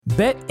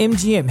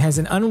BetMGM has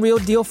an unreal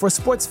deal for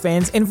sports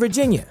fans in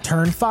Virginia.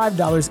 Turn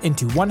 $5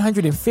 into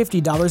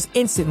 $150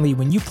 instantly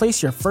when you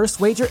place your first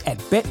wager at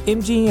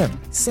BetMGM.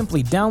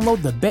 Simply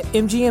download the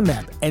BetMGM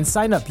app and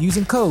sign up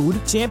using code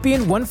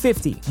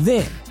Champion150.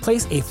 Then,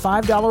 place a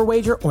 $5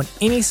 wager on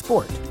any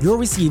sport. You'll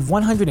receive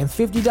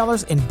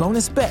 $150 in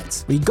bonus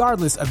bets,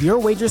 regardless of your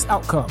wager's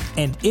outcome.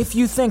 And if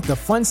you think the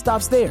fun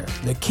stops there,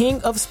 the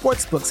King of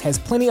Sportsbooks has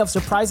plenty of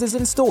surprises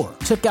in store.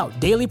 Check out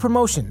daily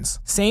promotions,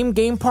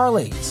 same-game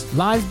parlays,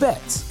 live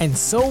bets, and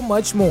so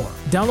much more.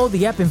 Download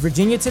the app in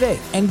Virginia today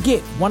and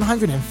get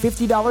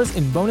 $150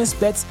 in bonus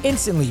bets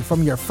instantly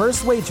from your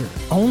first wager.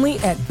 Only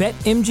at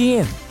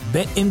BetMGM.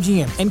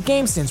 BetMGM and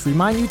GameSense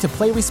remind you to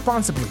play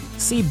responsibly.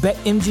 See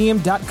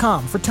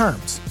BetMGM.com for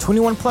terms.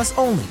 21 plus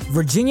only.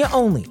 Virginia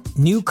only.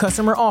 New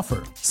customer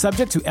offer.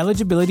 Subject to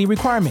eligibility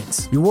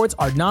requirements. Rewards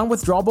are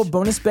non-withdrawable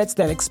bonus bets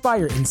that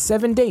expire in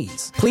 7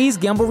 days. Please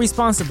gamble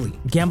responsibly.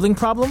 Gambling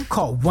problem?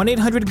 Call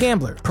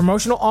 1-800-GAMBLER.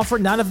 Promotional offer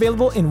not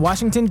available in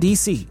Washington,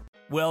 D.C.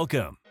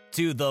 Welcome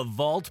to the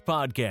Vault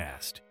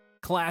Podcast.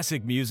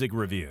 Classic music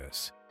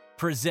reviews.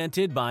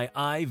 Presented by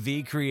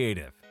IV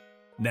Creative.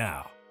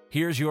 Now,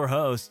 here's your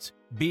hosts,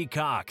 B.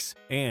 Cox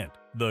and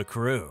the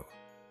crew.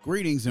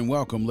 Greetings and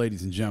welcome,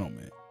 ladies and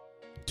gentlemen,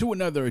 to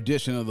another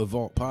edition of the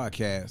Vault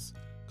Podcast,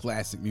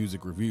 Classic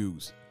Music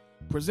Reviews.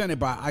 Presented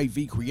by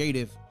IV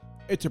Creative,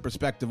 it's a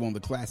perspective on the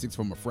classics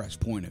from a fresh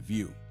point of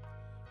view.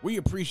 We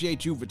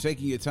appreciate you for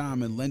taking your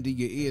time and lending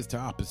your ears to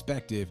our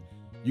perspective.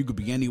 You could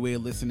be anywhere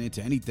listening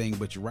to anything,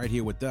 but you're right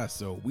here with us,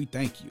 so we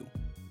thank you.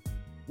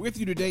 With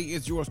you today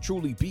is yours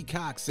truly, B.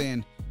 Cox,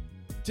 and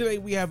today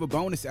we have a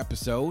bonus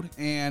episode,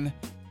 and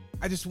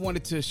I just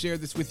wanted to share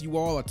this with you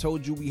all. I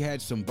told you we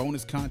had some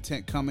bonus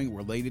content coming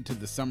related to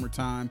the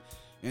summertime,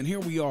 and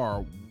here we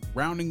are,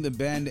 rounding the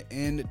bend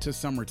into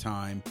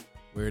summertime,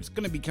 where it's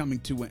going to be coming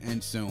to an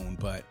end soon,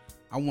 but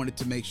I wanted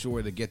to make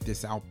sure to get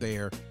this out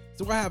there.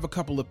 So I have a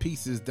couple of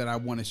pieces that I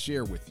want to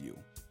share with you.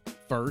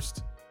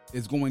 First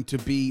is going to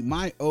be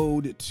my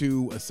ode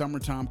to a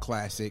summertime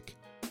classic,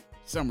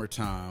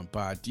 Summertime,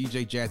 by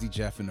DJ Jazzy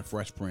Jeff and the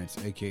Fresh Prince,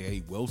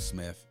 aka Will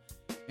Smith.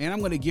 And I'm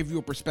going to give you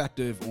a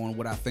perspective on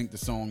what I think the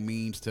song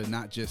means to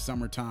not just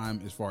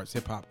summertime as far as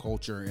hip-hop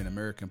culture and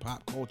American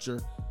pop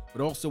culture,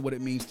 but also what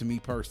it means to me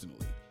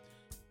personally.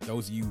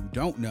 Those of you who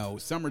don't know,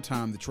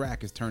 Summertime, the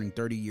track, is turning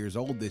 30 years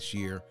old this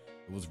year.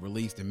 It was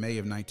released in May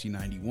of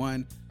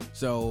 1991.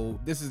 So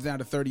this is now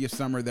the 30th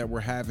summer that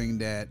we're having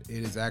that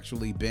it has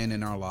actually been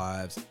in our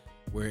lives,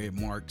 where it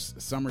marks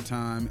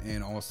summertime,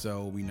 and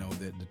also we know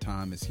that the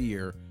time is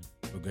here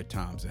for good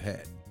times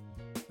ahead.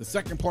 The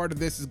second part of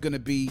this is going to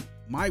be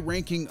my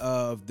ranking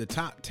of the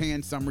top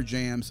 10 summer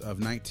jams of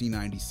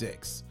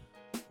 1996.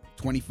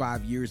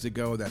 25 years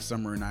ago, that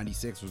summer in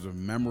 96 was a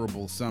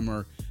memorable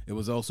summer. It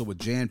was also a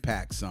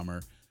jam-packed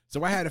summer.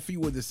 So I had a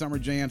few of the summer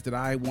jams that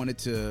I wanted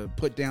to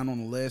put down on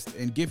the list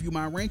and give you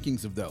my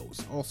rankings of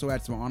those. Also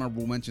had some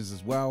honorable mentions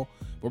as well,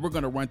 but we're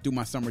going to run through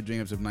my summer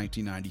jams of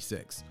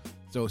 1996.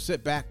 So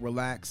sit back,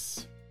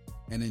 relax,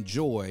 and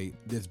enjoy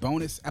this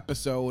bonus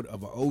episode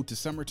of an Ode to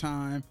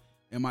Summertime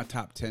and my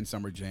top 10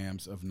 summer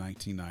jams of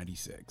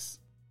 1996.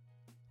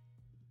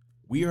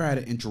 We are at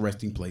an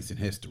interesting place in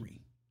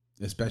history,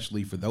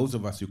 especially for those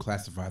of us who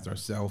classifies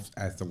ourselves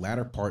as the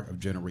latter part of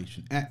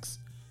Generation X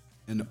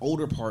and the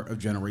older part of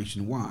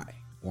Generation Y,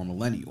 or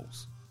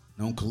Millennials,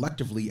 known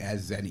collectively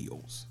as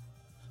Zennials.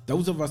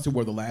 Those of us who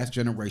were the last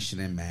generation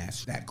en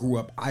masse that grew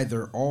up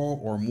either all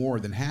or more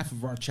than half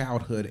of our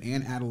childhood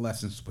and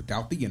adolescence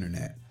without the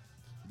internet,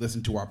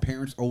 listened to our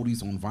parents'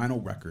 oldies on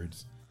vinyl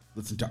records,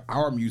 listened to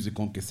our music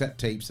on cassette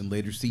tapes and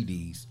later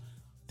CDs,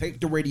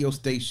 taped the radio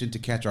station to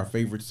catch our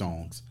favorite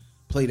songs,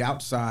 played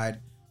outside,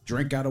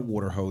 drank out of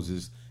water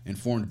hoses, and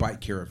formed bike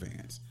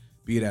caravans,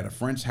 be it at a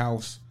friend's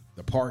house,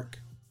 the park,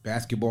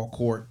 basketball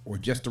court, or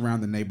just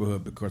around the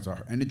neighborhood because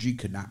our energy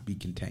could not be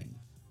contained.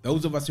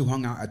 Those of us who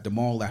hung out at the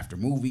mall after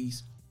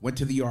movies, went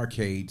to the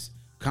arcades,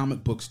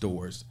 comic book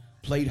stores,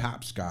 played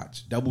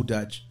hopscotch, double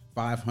dutch,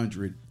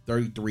 500,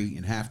 33,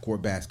 and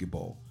half-court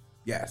basketball.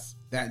 Yes,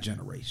 that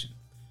generation.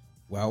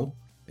 Well,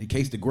 in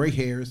case the gray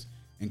hairs,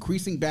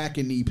 increasing back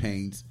and knee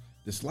pains,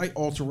 the slight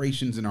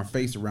alterations in our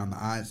face around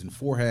the eyes and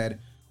forehead,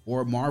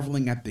 or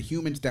marveling at the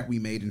humans that we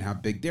made and how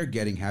big they're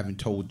getting haven't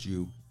told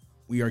you,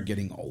 we are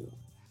getting old.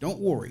 Don't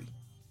worry.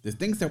 The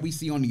things that we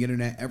see on the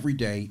internet every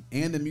day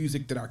and the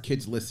music that our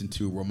kids listen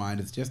to remind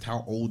us just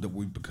how old that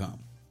we've become.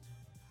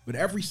 But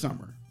every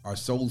summer, our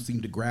souls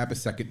seem to grab a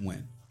second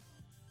wind.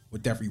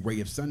 With every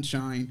ray of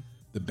sunshine,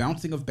 the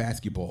bouncing of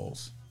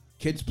basketballs,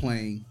 kids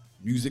playing,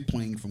 music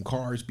playing from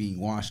cars being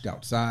washed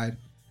outside,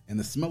 and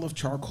the smell of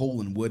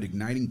charcoal and wood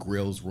igniting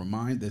grills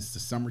remind us the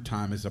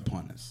summertime is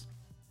upon us.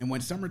 And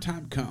when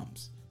summertime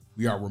comes,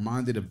 we are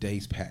reminded of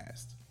days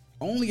past.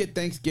 Only at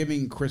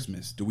Thanksgiving and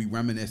Christmas do we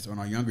reminisce on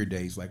our younger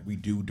days like we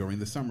do during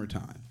the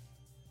summertime.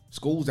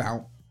 School's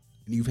out,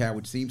 and you've had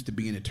what seems to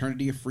be an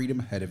eternity of freedom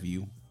ahead of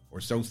you,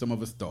 or so some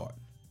of us thought.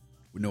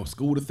 With no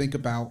school to think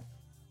about,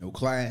 no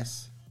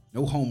class,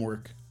 no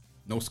homework,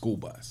 no school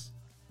bus.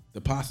 The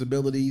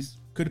possibilities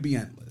could be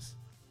endless.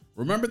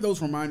 Remember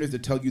those reminders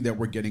that tell you that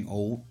we're getting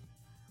old?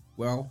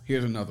 Well,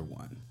 here's another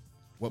one.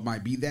 What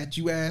might be that,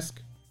 you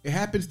ask? It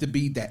happens to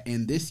be that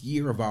in this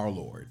year of our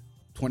Lord,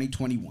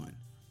 2021,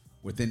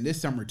 within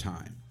this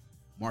summertime,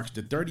 marks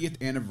the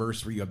 30th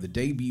anniversary of the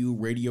debut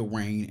Radio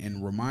Rain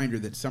and reminder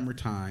that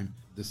Summertime,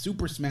 the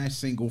super smash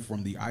single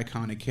from the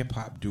iconic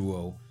hip-hop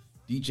duo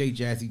DJ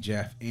Jazzy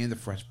Jeff and the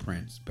Fresh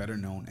Prince, better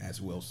known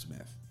as Will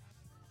Smith.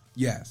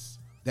 Yes,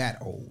 that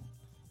old.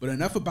 But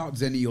enough about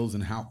Zennials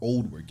and how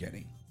old we're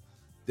getting.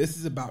 This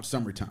is about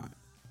Summertime,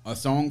 a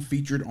song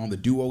featured on the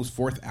duo's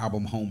fourth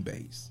album, Home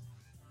Base.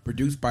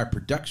 Produced by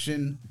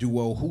production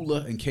duo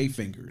Hula and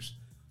K-Fingers,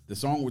 the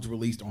song was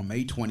released on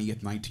May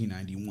 20th,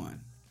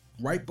 1991.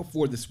 Right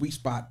before the sweet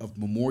spot of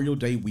Memorial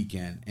Day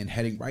weekend and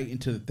heading right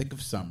into the thick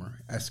of summer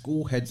as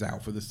school heads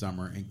out for the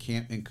summer and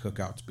camp and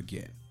cookouts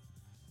begin.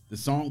 The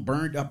song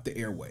burned up the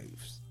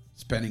airwaves,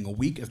 spending a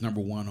week as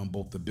number 1 on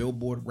both the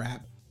Billboard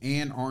Rap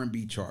and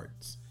R&B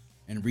charts,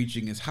 and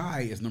reaching as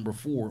high as number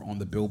 4 on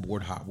the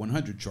Billboard Hot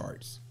 100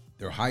 charts,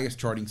 their highest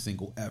charting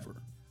single ever.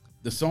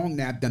 The song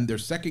nabbed them their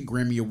second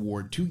Grammy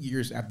Award 2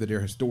 years after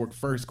their historic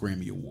first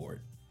Grammy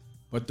Award.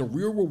 But the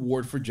real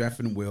reward for Jeff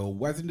and Will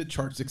wasn't the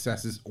chart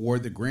successes or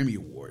the Grammy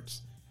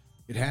Awards.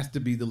 It has to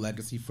be the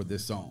legacy for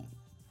this song.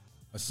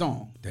 A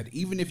song that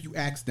even if you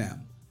asked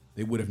them,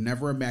 they would have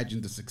never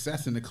imagined the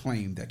success and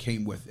acclaim that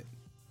came with it.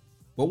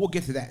 But we'll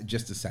get to that in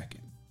just a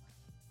second.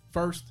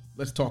 First,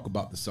 let's talk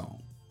about the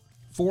song.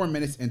 4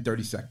 minutes and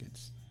 30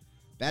 seconds.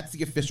 That's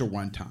the official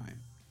runtime.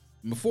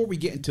 And before we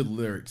get into the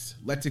lyrics,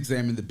 let's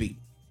examine the beat.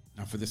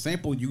 Now, for the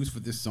sample used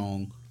for this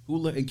song,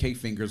 Hula and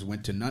K-Fingers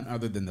went to none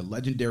other than the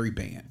legendary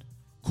band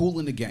Kool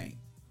and the Gang,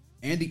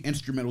 and the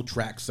instrumental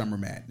track Summer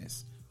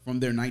Madness from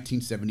their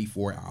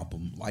 1974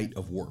 album Light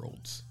of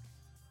Worlds.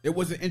 It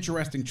was an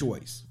interesting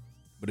choice,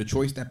 but a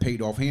choice that paid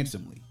off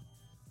handsomely,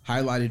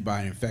 highlighted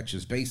by an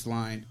infectious bass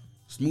line,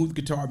 smooth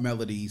guitar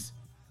melodies,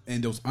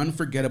 and those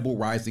unforgettable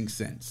rising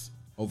synths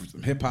over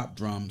some hip-hop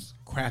drums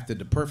crafted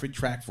the perfect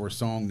track for a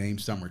song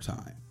named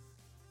Summertime.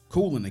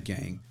 Kool and the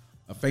Gang,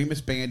 a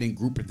famous band and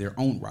group in their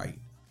own right,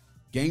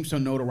 gained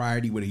some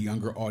notoriety with a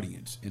younger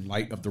audience in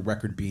light of the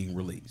record being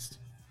released.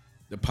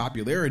 The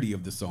popularity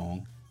of the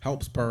song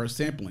helped spur a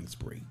sampling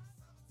spree.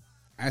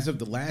 As of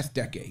the last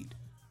decade,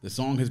 the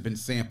song has been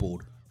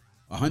sampled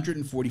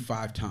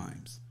 145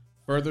 times,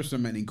 further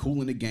cementing Kool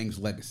and the Gang's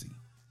legacy,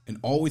 and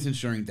always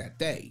ensuring that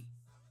they,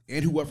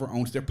 and whoever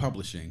owns their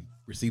publishing,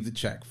 receive the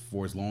check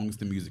for as long as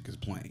the music is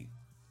playing.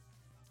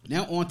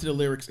 Now on to the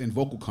lyrics and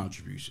vocal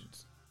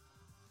contributions.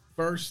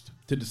 First,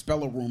 to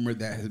dispel a rumor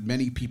that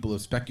many people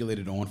have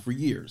speculated on for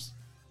years.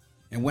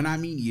 And when I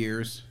mean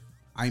years,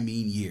 I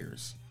mean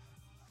years.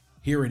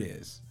 Here it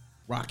is.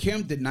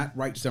 Rakim did not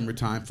write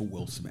Summertime for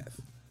Will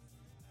Smith.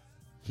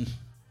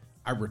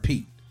 I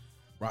repeat,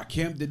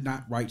 Rakim did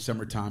not write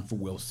Summertime for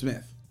Will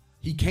Smith.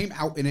 He came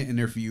out in an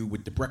interview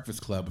with The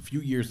Breakfast Club a few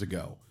years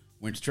ago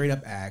when straight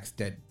up asked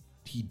that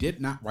he did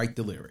not write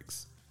the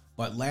lyrics,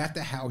 but laughed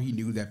at how he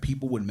knew that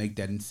people would make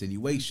that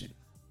insinuation.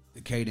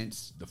 The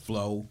cadence, the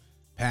flow,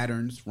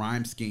 patterns,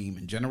 rhyme scheme,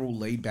 and general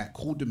laid-back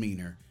cool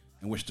demeanor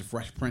in which the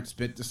Fresh Prince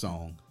spit the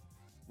song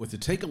was to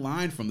take a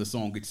line from the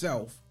song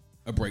itself,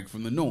 a break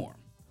from the norm.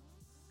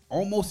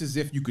 Almost as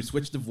if you could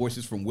switch the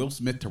voices from Will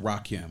Smith to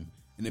Rakim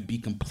and it'd be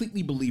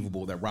completely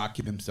believable that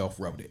Rakim himself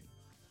wrote it.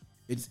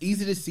 It's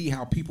easy to see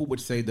how people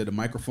would say that a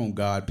microphone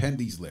god penned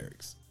these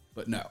lyrics,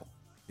 but no,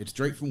 it's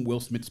straight from Will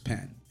Smith's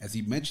pen, as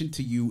he mentioned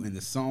to you in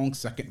the song's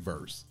second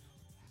verse,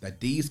 that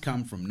these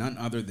come from none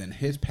other than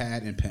his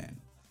pad and pen.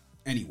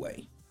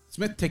 Anyway,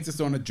 Smith takes us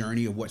on a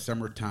journey of what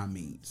summertime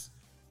means,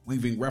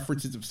 weaving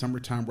references of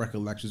summertime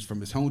recollections from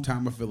his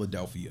hometown of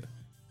Philadelphia,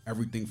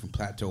 everything from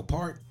Plateau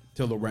Park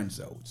to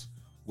Lorenzo's,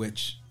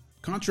 which,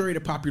 contrary to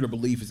popular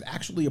belief, is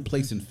actually a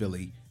place in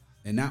Philly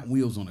and not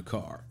wheels on a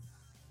car.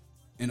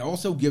 And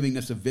also giving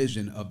us a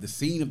vision of the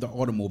scene of the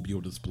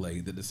automobile display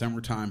that the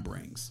summertime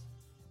brings.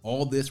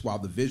 All this while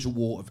the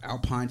visual of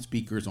Alpine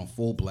speakers on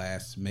full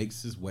blast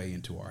makes its way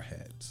into our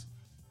heads.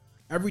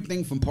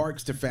 Everything from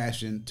parks to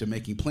fashion to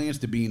making plans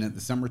to being at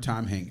the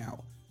summertime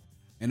hangout.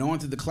 And on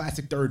to the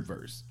classic third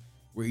verse,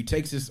 where he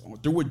takes us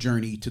through a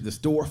journey to the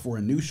store for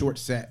a new short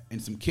set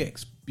and some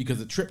kicks,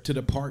 because a trip to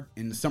the park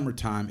in the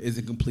summertime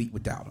isn't complete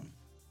without him.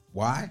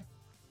 Why?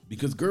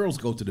 Because girls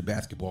go to the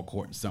basketball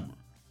court in summer.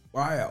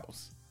 Why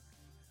else?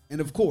 And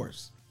of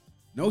course,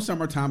 no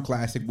summertime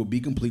classic would be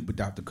complete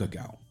without the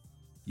cookout.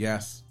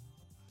 Yes,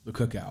 the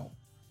cookout.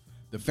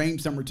 The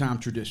famed summertime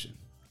tradition.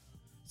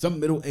 Some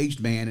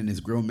middle-aged man in his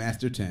Grill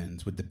Master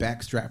 10s with the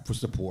back strap for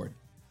support,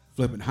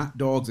 flipping hot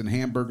dogs and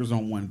hamburgers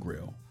on one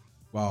grill,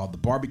 while the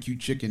barbecue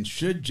chicken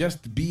should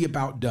just be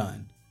about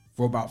done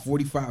for about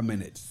 45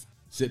 minutes,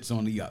 sits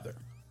on the other.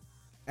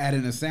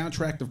 Adding a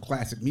soundtrack of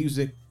classic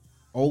music,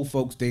 old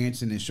folks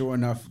dancing, and sure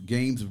enough,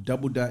 games of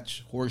double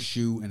dutch,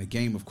 horseshoe, and a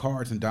game of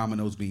cards and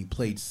dominoes being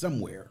played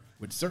somewhere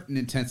with certain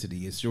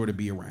intensity is sure to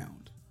be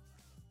around.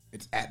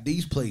 It's at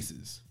these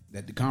places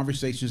that the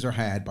conversations are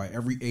had by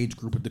every age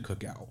group at the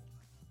cookout.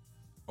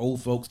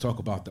 Old folks talk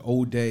about the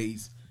old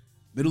days,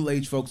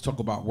 middle-aged folks talk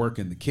about work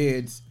and the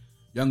kids,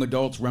 Young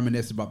adults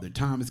reminisce about their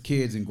time as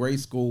kids in grade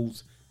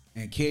schools,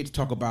 and kids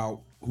talk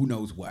about who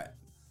knows what.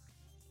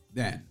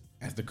 Then,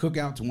 as the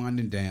cookout's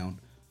winding down,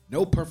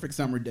 no perfect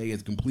summer day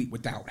is complete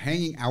without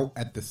hanging out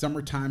at the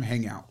summertime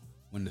hangout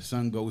when the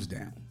sun goes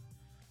down,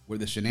 where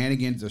the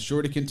shenanigans are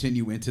sure to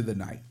continue into the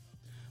night,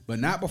 but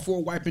not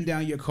before wiping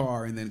down your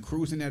car and then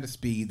cruising at a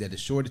speed that is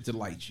sure to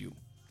delight you,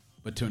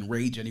 but to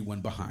enrage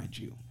anyone behind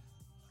you.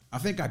 I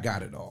think I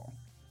got it all.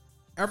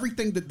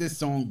 Everything that this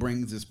song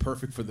brings is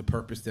perfect for the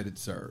purpose that it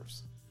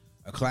serves.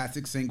 A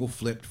classic single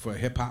flipped for a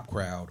hip-hop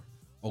crowd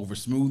over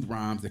smooth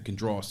rhymes that can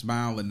draw a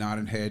smile and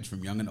nodding heads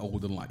from young and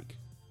old alike.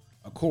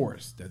 A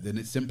chorus that in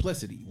its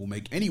simplicity will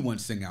make anyone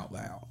sing out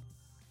loud.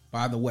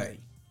 By the way,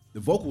 the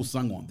vocals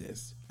sung on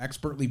this,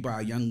 expertly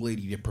by a young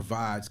lady that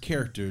provides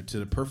character to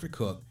the perfect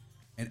hook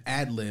and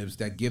ad-libs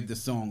that give the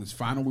song its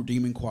final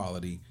redeeming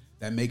quality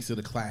that makes it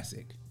a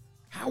classic.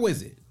 How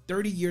is it,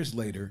 30 years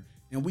later,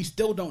 and we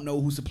still don't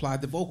know who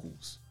supplied the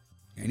vocals?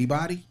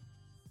 Anybody?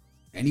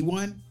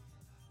 Anyone?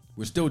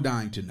 We're still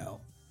dying to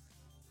know.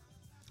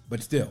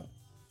 But still,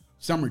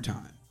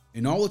 Summertime,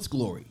 in all its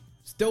glory,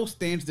 still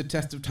stands the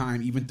test of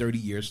time even 30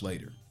 years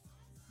later.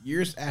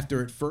 Years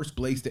after it first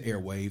blazed the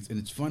airwaves and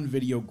its fun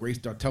video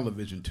graced our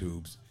television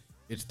tubes,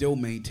 it still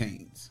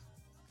maintains.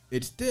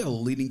 It's still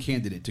a leading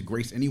candidate to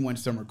grace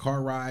anyone's summer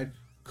car ride,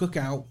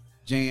 cookout,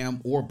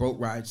 jam, or boat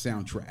ride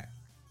soundtrack.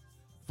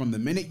 From the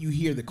minute you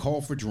hear the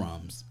call for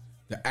drums,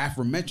 the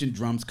aforementioned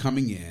drums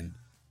coming in,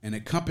 and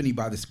accompanied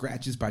by the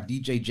scratches by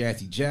DJ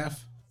Jazzy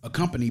Jeff,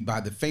 accompanied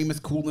by the famous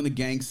Kool and the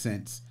Gang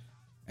synths,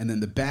 and then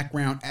the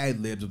background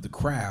ad-libs of the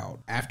crowd,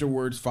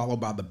 afterwards followed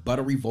by the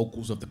buttery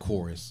vocals of the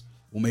chorus,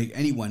 will make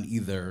anyone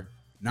either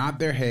nod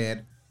their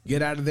head,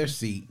 get out of their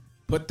seat,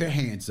 put their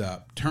hands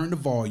up, turn the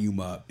volume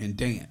up, and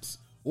dance.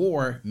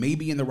 Or,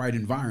 maybe in the right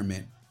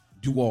environment,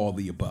 do all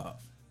the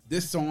above.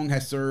 This song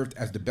has served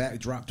as the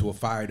backdrop to a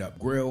fired-up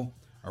grill,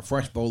 a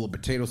fresh bowl of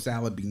potato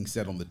salad being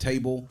set on the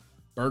table,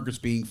 burgers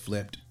being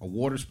flipped, a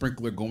water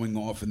sprinkler going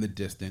off in the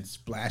distance,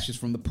 splashes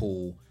from the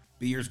pool,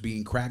 beers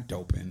being cracked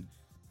open,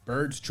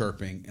 birds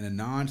chirping, and a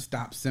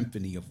non-stop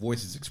symphony of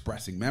voices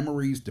expressing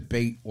memories,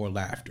 debate, or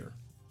laughter.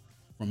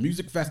 From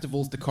music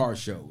festivals to car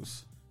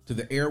shows, to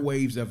the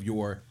airwaves of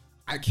your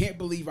 "I can't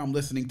believe I'm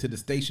listening to the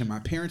station my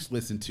parents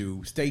listened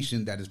to"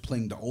 station that is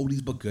playing the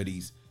oldies but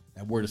goodies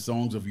that were the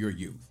songs of your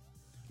youth.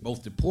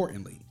 Most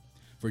importantly,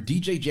 for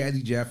DJ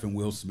Jazzy Jeff and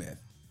Will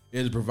Smith, it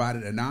has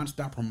provided a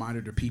non-stop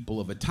reminder to people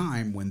of a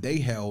time when they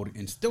held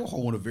and still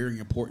hold a very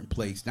important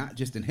place not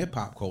just in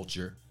hip-hop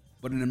culture,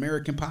 but in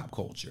American pop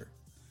culture.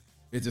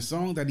 It's a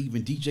song that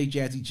even DJ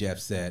Jazzy Jeff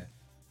said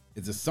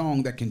is a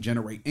song that can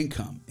generate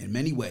income in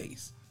many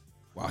ways.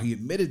 While he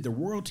admitted the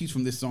royalties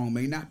from this song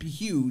may not be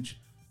huge,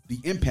 the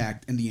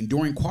impact and the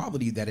enduring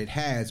quality that it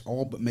has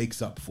all but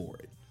makes up for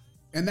it.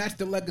 And that's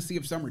the legacy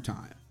of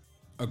Summertime.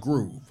 A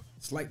groove,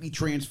 slightly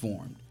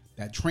transformed,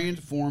 that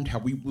transformed how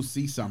we will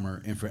see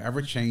summer and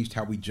forever changed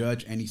how we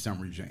judge any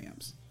summer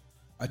jams.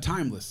 A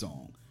timeless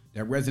song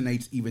that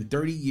resonates even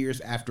 30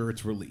 years after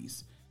its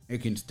release.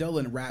 It can still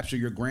enrapture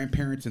your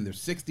grandparents in their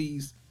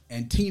 60s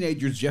and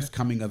teenagers just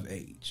coming of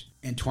age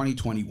in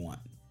 2021.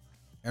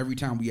 Every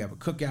time we have a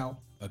cookout,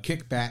 a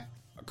kickback,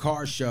 a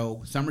car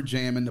show, summer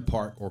jam in the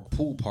park, or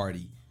pool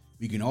party,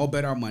 we can all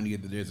bet our money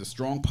that there's a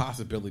strong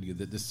possibility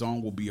that this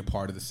song will be a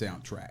part of the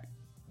soundtrack.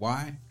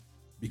 Why?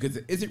 Because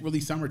it isn't really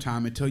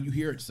summertime until you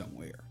hear it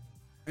somewhere.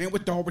 And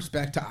with all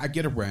respect to I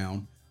Get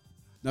Around,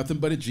 Nothing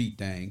But a G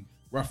Thing,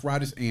 Rough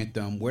Riders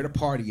Anthem, Where the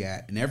Party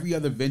At, and every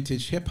other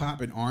vintage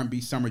hip-hop and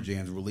R&B summer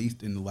jams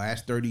released in the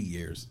last 30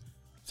 years,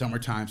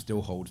 Summertime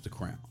still holds the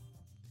crown.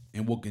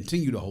 And will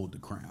continue to hold the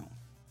crown.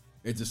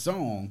 It's a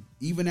song,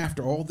 even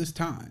after all this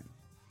time,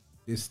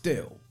 is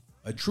still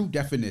a true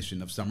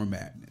definition of summer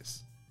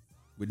madness,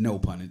 with no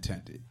pun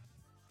intended.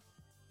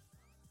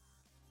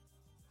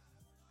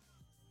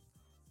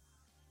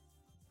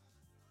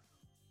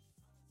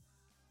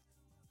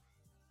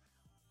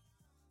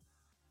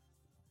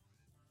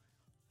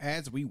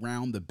 As we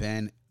round the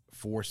bend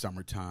for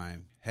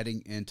summertime,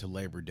 heading into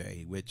Labor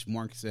Day, which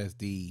marks as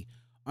the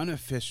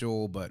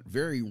unofficial but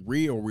very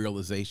real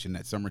realization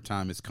that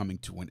summertime is coming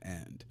to an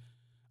end,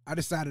 I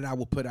decided I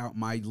will put out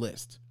my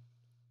list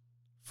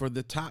for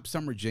the top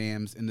summer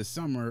jams in the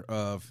summer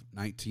of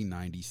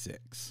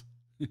 1996.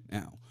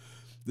 Now,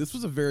 this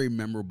was a very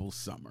memorable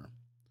summer.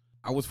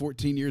 I was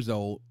 14 years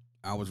old.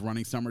 I was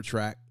running summer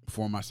track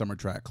for my summer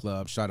track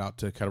club. Shout out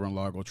to Kettering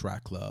Largo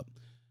Track Club.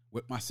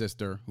 With my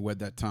sister, who at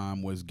that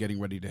time was getting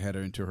ready to head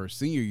into her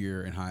senior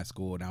year in high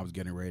school, and I was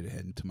getting ready to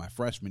head into my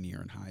freshman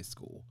year in high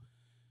school.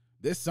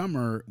 This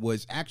summer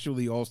was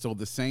actually also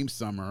the same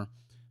summer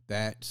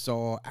that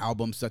saw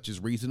albums such as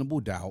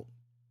Reasonable Doubt,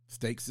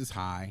 Stakes is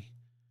High,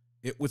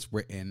 It Was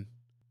Written,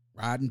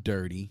 Riding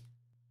Dirty,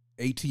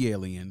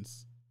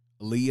 AT-Aliens,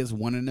 Aaliyah's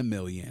 1 in a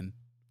Million,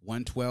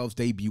 112's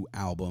debut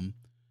album,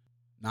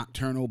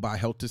 Nocturnal by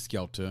Helter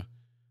Skelter,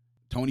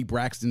 Tony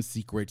Braxton's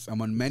Secrets,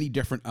 among many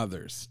different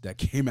others that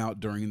came out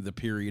during the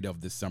period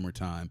of this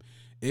summertime.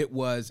 It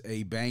was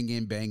a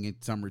banging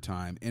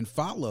summertime and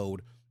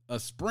followed a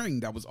spring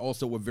that was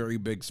also a very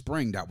big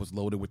spring that was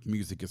loaded with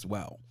music as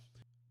well.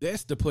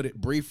 This, to put it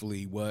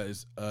briefly,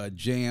 was a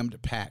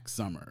jammed-packed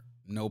summer,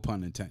 no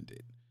pun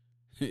intended.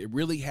 It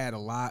really had a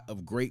lot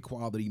of great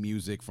quality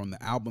music, from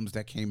the albums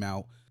that came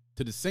out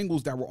to the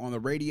singles that were on the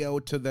radio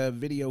to the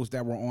videos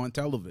that were on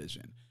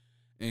television.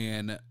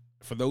 And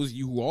for those of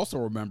you who also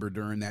remember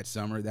during that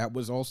summer, that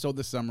was also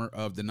the summer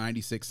of the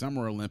 96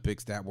 Summer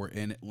Olympics that were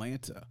in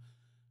Atlanta,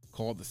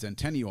 called the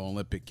Centennial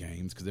Olympic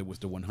Games, because it was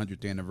the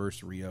 100th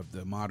anniversary of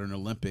the modern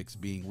Olympics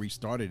being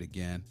restarted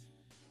again.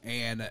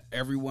 And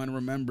everyone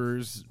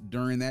remembers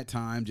during that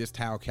time just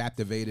how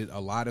captivated a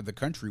lot of the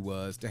country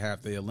was to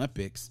have the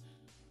Olympics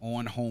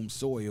on home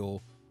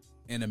soil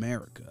in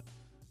America.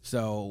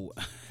 So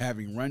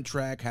having run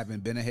track,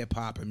 having been a hip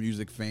hop and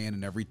music fan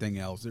and everything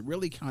else, it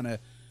really kind of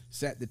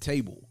set the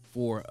table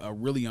for a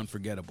really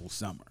unforgettable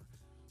summer.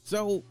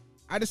 So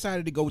I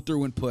decided to go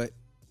through and put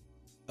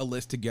a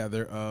list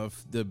together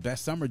of the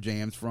best summer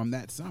jams from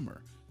that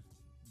summer,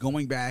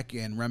 going back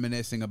and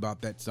reminiscing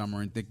about that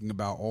summer and thinking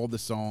about all the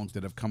songs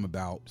that have come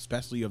about,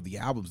 especially of the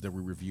albums that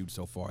we reviewed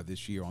so far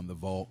this year on The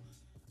Vault.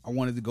 I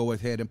wanted to go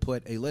ahead and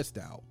put a list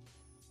out.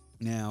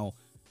 Now,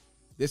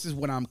 this is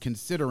what I'm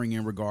considering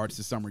in regards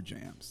to summer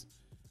jams.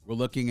 We're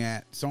looking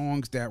at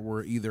songs that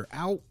were either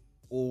out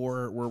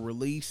or were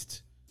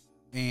released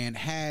and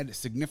had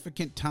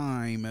significant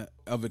time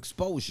of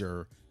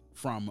exposure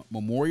from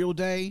Memorial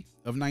Day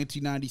of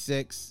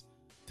 1996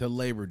 to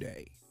Labor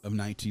Day of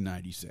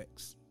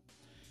 1996.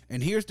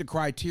 And here's the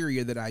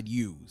criteria that I'd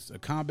use, a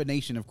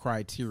combination of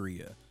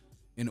criteria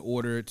in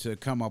order to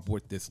come up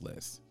with this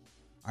list.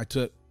 I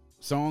took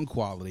song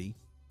quality,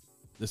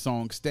 the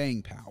song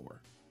staying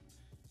power,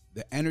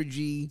 the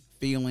energy,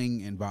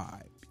 feeling, and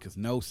vibe, because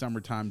no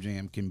summertime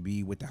jam can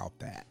be without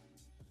that.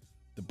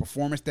 The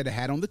performance that it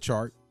had on the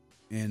chart,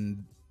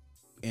 and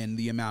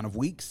the amount of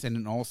weeks, and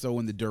then also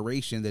in the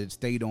duration that it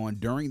stayed on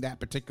during that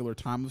particular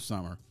time of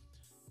summer.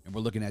 And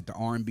we're looking at the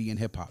R&B and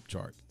hip hop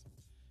chart,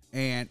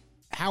 and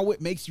how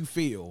it makes you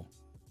feel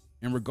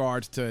in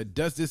regards to,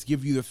 does this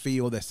give you the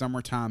feel that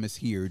summertime is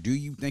here? Do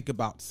you think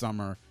about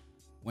summer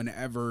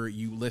whenever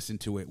you listen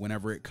to it,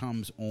 whenever it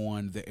comes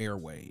on the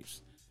airwaves?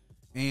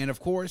 And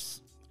of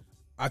course,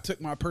 I took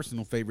my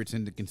personal favorites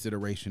into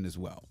consideration as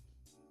well.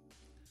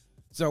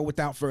 So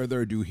without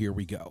further ado, here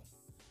we go.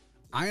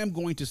 I am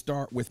going to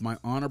start with my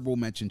honorable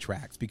mention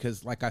tracks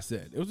because, like I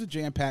said, it was a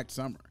jam-packed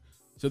summer.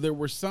 So there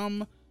were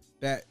some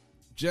that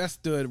just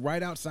stood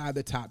right outside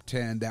the top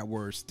 10 that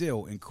were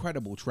still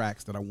incredible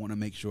tracks that I want to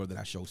make sure that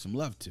I show some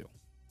love to.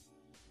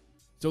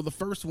 So the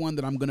first one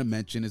that I'm going to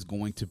mention is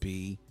going to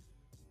be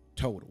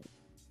Total,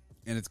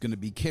 and it's going to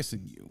be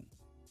Kissing You,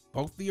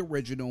 both the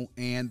original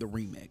and the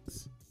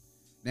remix.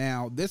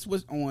 Now, this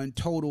was on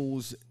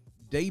Total's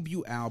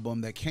debut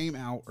album that came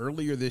out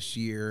earlier this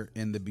year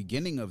in the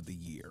beginning of the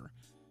year.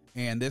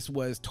 And this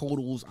was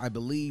Total's, I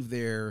believe,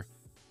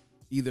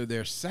 either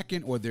their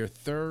second or their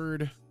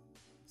third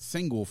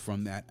single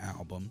from that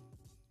album.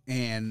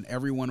 And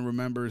everyone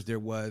remembers there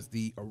was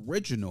the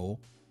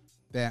original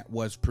that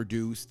was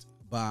produced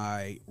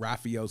by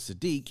Raphael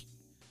Saadiq.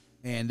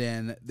 And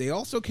then they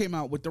also came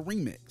out with the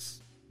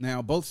remix.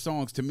 Now, both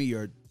songs to me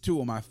are two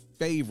of my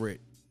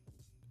favorite,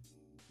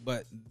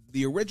 but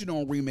the original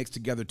and remix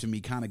together to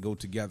me kind of go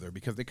together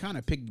because they kind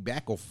of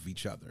piggyback off of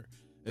each other,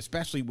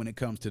 especially when it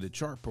comes to the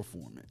chart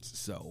performance.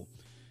 So,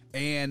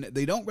 and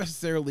they don't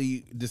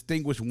necessarily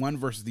distinguish one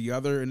versus the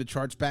other in the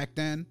charts back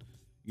then.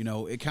 You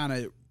know, it kind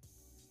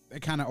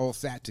of all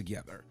sat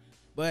together.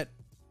 But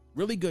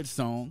really good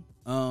song.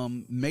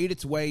 Made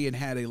its way and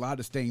had a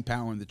lot of staying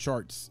power in the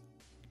charts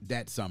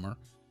that summer.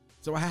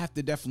 So I have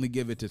to definitely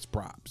give it its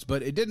props.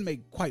 But it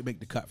didn't quite make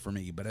the cut for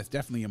me, but it's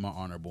definitely in my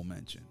honorable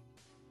mention.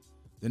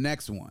 The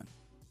next one,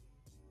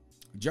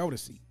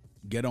 Jodeci,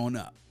 Get On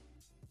Up.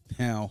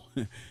 Now,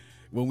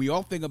 when we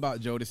all think about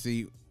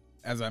Jodeci,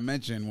 as I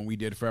mentioned when we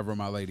did Forever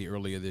My Lady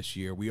earlier this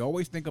year, we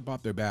always think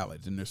about their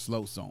ballads and their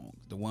slow songs,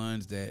 the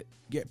ones that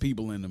get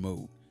people in the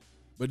mood.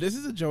 But this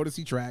is a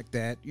Jodeci track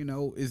that, you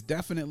know, is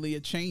definitely a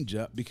change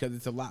up because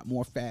it's a lot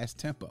more fast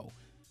tempo.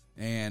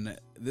 And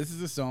this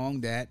is a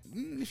song that,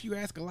 if you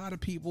ask a lot of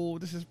people,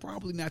 this is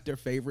probably not their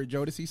favorite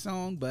Jodeci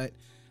song, but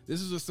this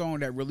is a song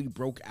that really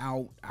broke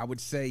out, I would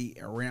say,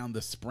 around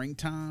the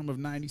springtime of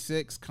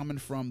 96, coming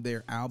from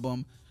their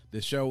album,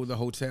 The Show, The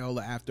Hotel,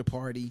 The After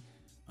Party.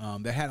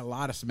 That had a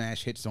lot of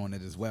smash hits on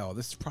it as well.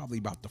 This is probably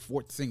about the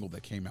fourth single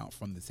that came out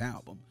from this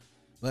album.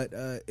 But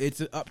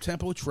it's an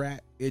up-tempo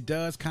track. It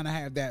does kind of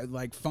have that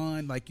like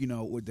fun, like, you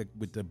know, with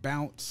the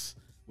bounce,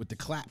 with the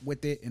clap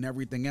with it and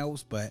everything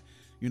else. But,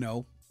 you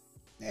know,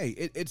 hey,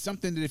 it's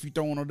something that if you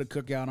throw on the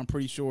cookout, I'm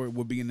pretty sure it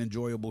would be an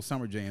enjoyable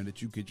summer jam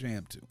that you could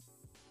jam to.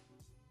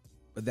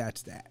 But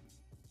that's that.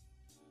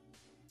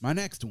 My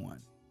next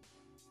one,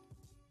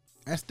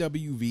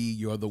 SWV,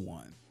 You're the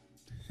One.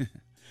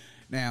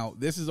 Now,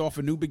 this is off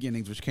of New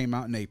Beginnings, which came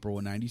out in April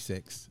of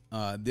 96.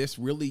 This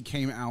really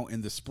came out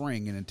in the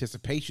spring in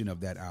anticipation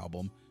of that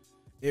album.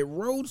 It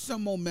rode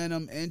some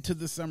momentum into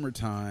the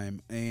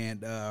summertime,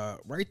 and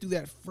right through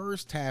that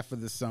first half of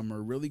the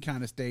summer, really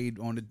kind of stayed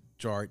on the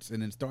charts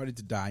and then started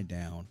to die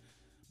down.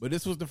 But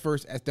this was the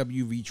first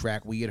SWV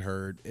track we had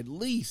heard, at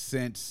least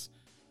since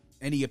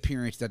any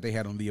appearance that they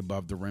had on the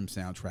Above the Rim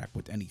soundtrack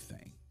with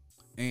anything.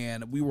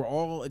 And we were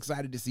all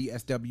excited to see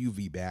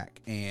SWV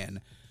back,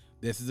 and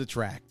this is a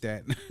track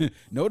that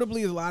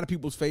notably is a lot of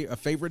people's a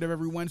favorite of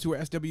everyone's who are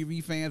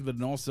SWV fans,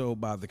 but also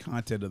by the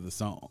content of the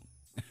song.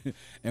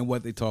 And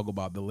what they talk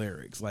about, the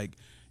lyrics. Like,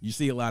 you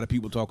see a lot of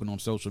people talking on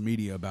social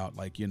media about,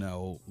 like, you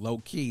know, low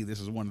key,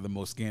 this is one of the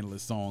most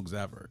scandalous songs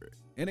ever.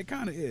 And it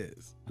kind of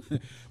is.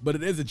 But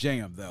it is a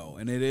jam, though.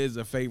 And it is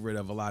a favorite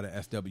of a lot of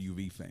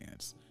SWV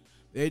fans.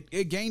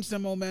 It gained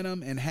some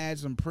momentum and had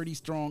some pretty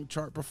strong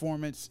chart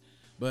performance,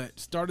 but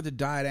started to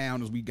die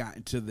down as we got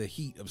into the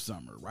heat of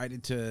summer, right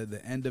into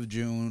the end of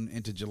June,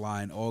 into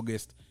July and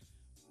August.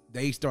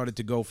 They started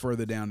to go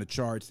further down the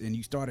charts, and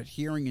you started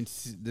hearing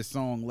the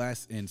song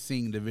less and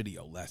seeing the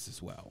video less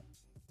as well.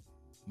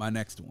 My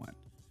next one,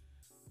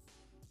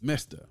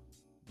 Mr.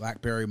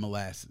 Blackberry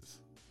Molasses.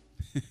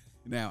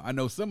 Now, I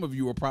know some of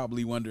you are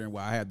probably wondering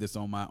why I have this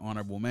on my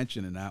honorable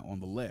mention and not on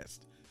the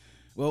list.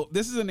 Well,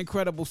 this is an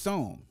incredible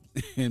song.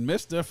 And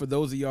Mr., for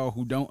those of y'all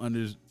who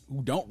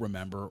don't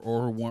remember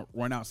or who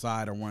run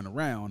outside or run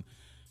around,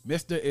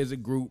 Mr. is a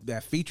group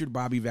that featured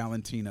Bobby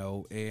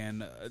Valentino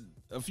and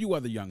a few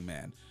other young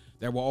men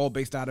that were all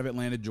based out of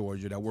Atlanta,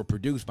 Georgia, that were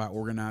produced by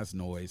Organized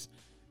Noise.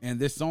 And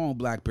this song,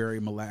 Blackberry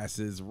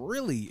Molasses,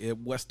 really, it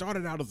was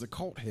started out as a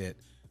cult hit,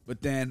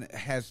 but then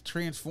has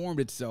transformed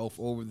itself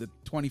over the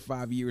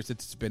 25 years that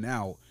it's been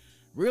out,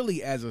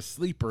 really as a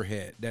sleeper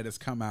hit that has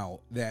come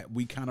out that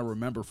we kind of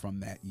remember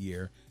from that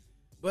year.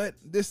 But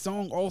this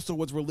song also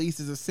was released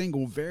as a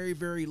single very,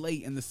 very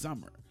late in the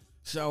summer.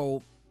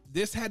 So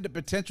this had the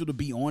potential to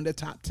be on the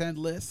top 10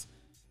 list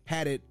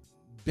had it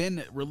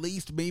been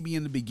released maybe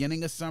in the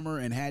beginning of summer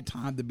and had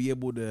time to be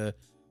able to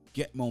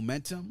get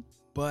momentum.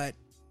 But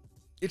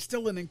it's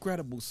still an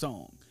incredible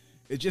song.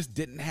 It just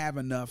didn't have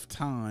enough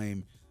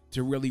time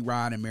to really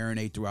ride and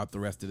marinate throughout the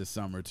rest of the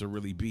summer to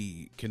really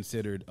be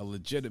considered a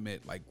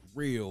legitimate, like,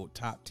 real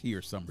top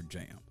tier summer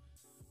jam.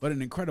 But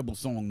an incredible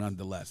song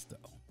nonetheless,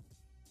 though.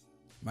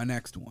 My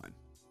next one.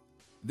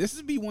 This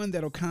will be one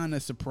that'll kind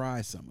of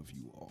surprise some of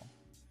you all.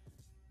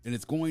 And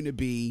it's going to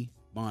be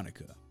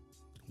Monica,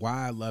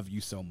 Why I Love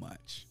You So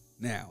Much.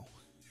 Now,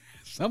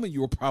 some of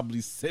you are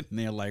probably sitting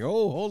there like,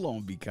 oh, hold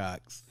on, B.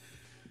 Cox.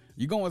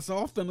 You going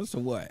soft on us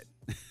or what?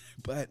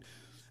 But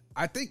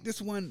I think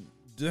this one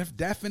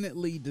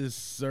definitely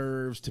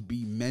deserves to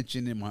be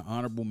mentioned in my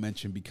honorable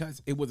mention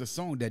because it was a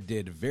song that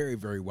did very,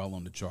 very well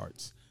on the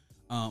charts.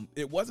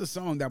 It was a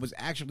song that was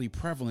actually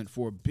prevalent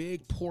for a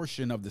big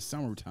portion of the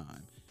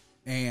summertime.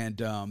 And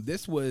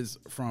this was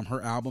from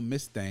her album,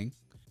 Miss Thing.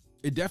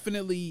 It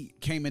definitely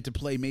came into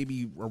play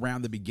maybe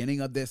around the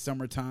beginning of that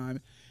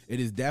summertime. It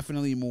is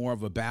definitely more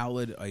of a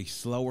ballad, a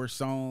slower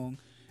song.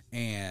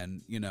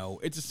 And, you know,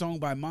 it's a song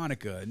by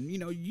Monica. And, you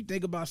know, you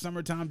think about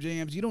summertime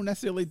jams, you don't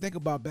necessarily think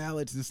about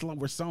ballads and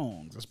slower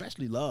songs,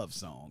 especially love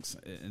songs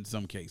in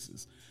some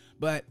cases.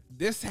 But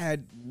this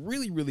had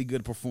really, really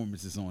good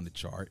performances on the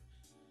chart.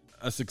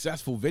 A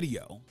successful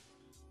video.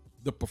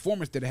 The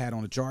performance that it had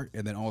on the chart,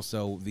 and then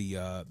also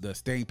the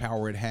staying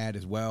power it had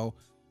as well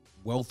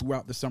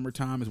throughout the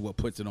summertime is what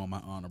puts it on my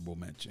honorable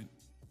mention.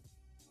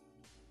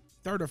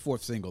 Third or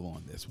fourth single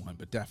on this one,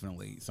 but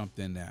definitely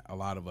something that a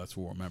lot of us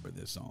will remember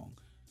this song.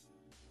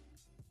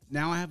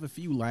 Now I have a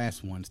few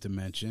last ones to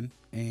mention,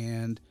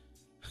 and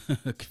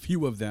a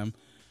few of them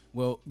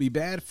will be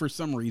bad for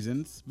some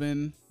reasons,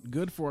 been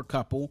good for a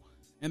couple,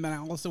 and then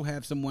I also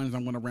have some ones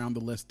I'm going to round the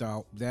list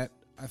out that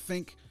I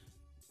think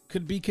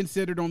could be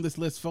considered on this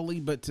list fully,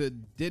 but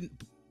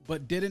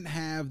didn't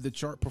have the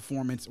chart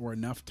performance or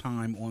enough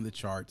time on the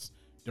charts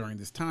during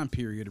this time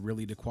period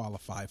really to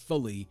qualify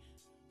fully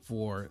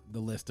for the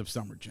list of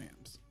summer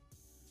jams.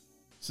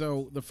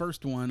 So the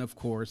first one, of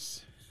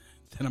course,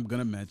 that I'm going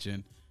to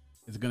mention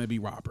is going to be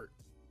Robert.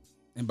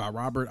 And by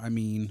Robert, I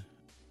mean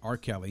R.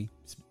 Kelly.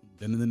 It's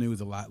been in the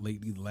news a lot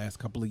lately, the last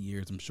couple of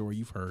years. I'm sure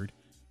you've heard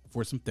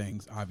for some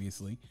things,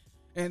 obviously.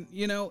 And,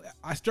 you know,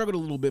 I struggled a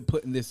little bit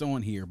putting this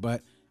on here,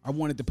 but I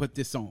wanted to put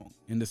this song.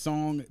 And the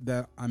song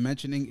that I'm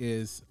mentioning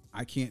is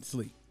I Can't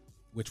Sleep,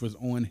 which was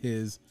on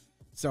his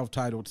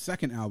self-titled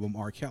second album,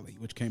 R. Kelly,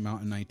 which came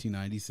out in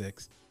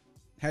 1996.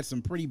 Had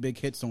some pretty big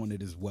hits on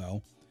it as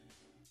well.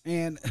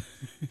 And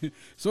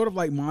sort of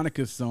like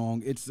Monica's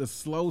song, it's a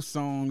slow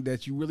song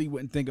that you really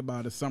wouldn't think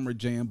about a summer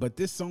jam, but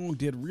this song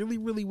did really,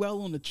 really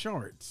well on the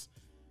charts.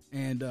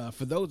 And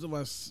for those of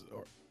us,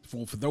 or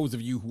for those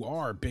of you who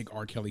are big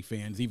R. Kelly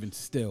fans, even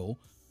still,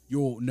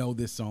 you'll know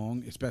this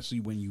song, especially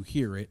when you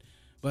hear it.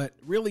 But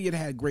really, it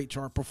had great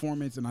chart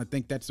performance, and I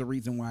think that's the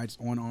reason why it's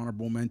on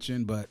honorable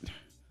mention. But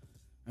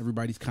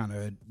everybody's kind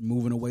of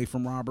moving away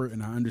from Robert,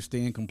 and I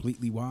understand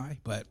completely why.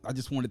 But I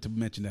just wanted to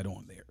mention that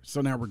on there.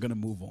 So now we're going to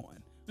move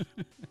on.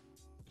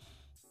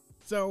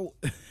 So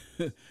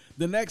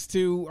the next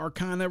two are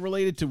kind of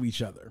related to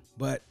each other,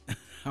 but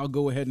I'll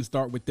go ahead and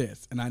start with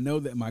this. And I know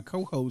that my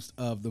co-host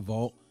of The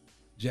Vault,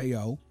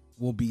 J.O.,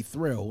 will be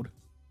thrilled.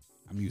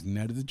 I'm using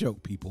that as a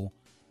joke, people,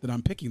 that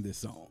I'm picking this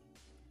song.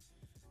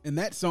 And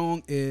that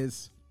song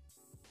is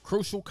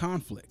Crucial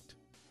Conflict.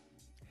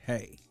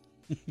 Hey.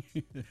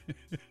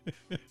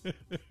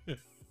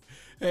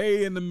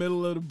 Hey in the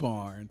middle of the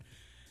barn.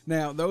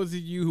 Now, those of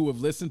you who have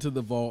listened to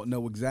The Vault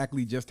know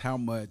exactly just how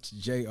much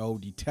J.O.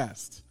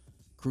 detests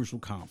Crucial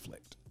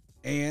Conflict.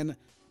 And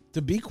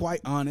to be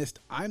quite honest,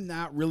 I'm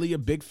not really a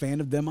big fan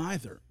of them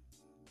either.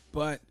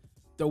 But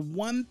the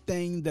one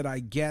thing that I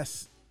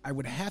guess I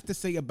would have to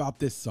say about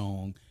this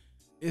song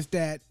is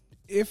that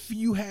if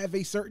you have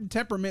a certain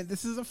temperament,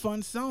 this is a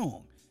fun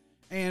song.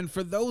 And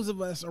for those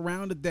of us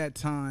around at that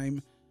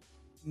time,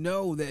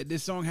 know that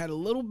this song had a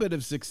little bit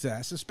of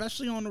success,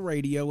 especially on the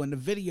radio and the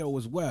video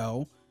as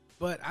well.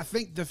 But I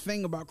think the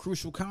thing about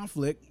Crucial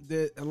Conflict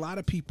that a lot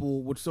of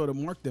people would sort of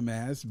mark them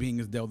as, being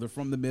as though they're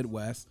from the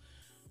Midwest,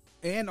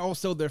 and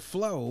also their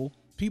flow,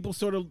 people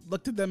sort of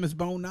looked at them as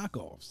Bone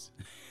knockoffs.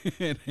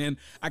 and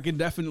I can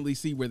definitely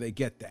see where they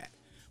get that.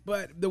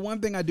 But the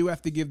one thing I do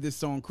have to give this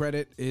song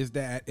credit is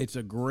that it's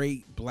a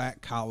great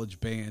black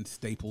college band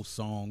staple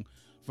song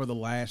for the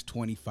last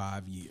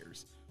 25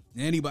 years.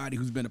 Anybody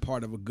who's been a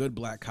part of a good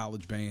black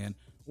college band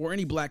or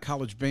any black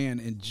college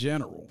band in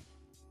general.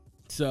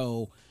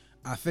 So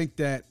I think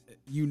that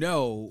you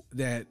know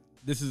that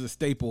this is a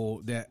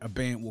staple that a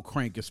band will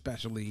crank,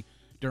 especially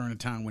during a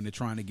time when they're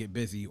trying to get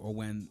busy or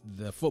when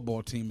the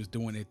football team is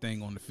doing their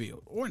thing on the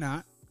field or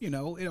not. You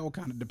know, it all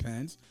kind of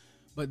depends.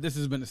 But this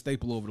has been a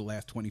staple over the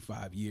last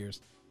 25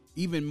 years,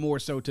 even more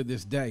so to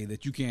this day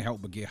that you can't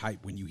help but get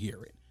hyped when you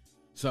hear it.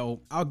 So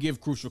I'll give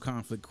Crucial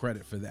Conflict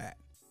credit for that.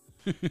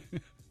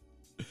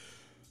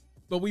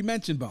 But we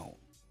mentioned Bone.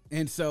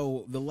 And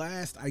so the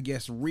last, I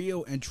guess,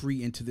 real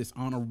entry into this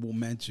honorable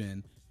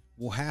mention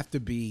will have to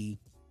be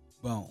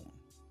Bone,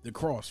 The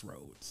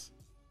Crossroads.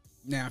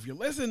 Now, if you're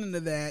listening to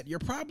that, you're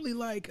probably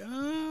like,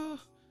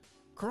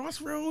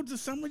 Crossroads, a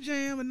Summer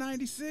Jam in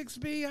 96,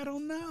 B? I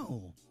don't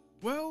know.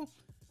 Well,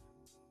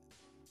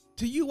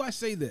 to you, I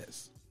say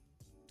this.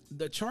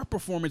 The chart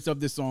performance of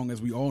this song,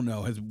 as we all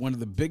know, has one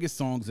of the biggest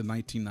songs in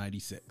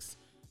 1996.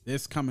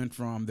 This coming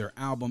from their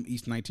album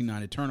East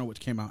 1990 Eternal,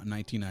 which came out in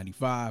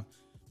 1995.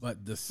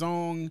 But the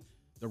song,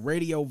 the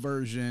radio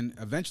version,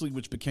 eventually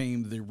which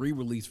became the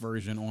re-release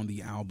version on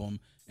the album,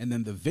 and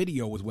then the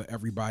video is what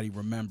everybody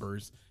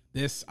remembers.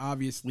 This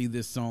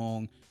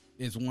song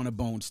is one of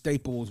Bone's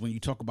staples. When you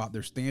talk about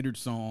their standard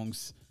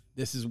songs,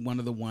 this is one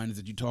of the ones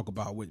that you talk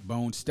about with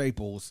Bone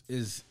staples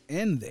is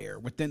in there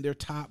within their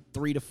top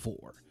 3 to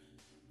 4.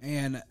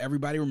 And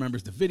everybody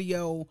remembers the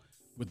video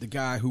with the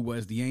guy who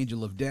was the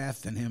angel of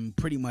death and him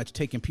pretty much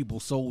taking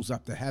people's souls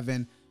up to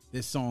heaven.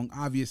 This song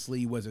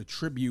obviously was a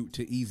tribute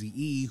to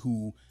Eazy-E,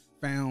 who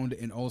found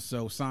and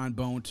also signed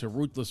Bone to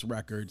Ruthless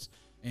Records.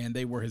 And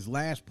they were his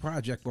last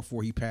project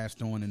before he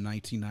passed on in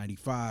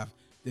 1995.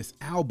 This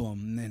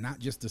album, and not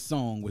just the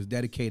song, was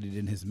dedicated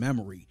in his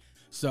memory.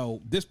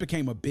 So this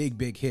became a big,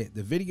 big hit.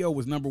 The video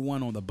was number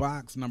 1 on The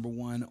Box, number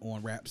 1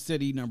 on Rap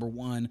City, number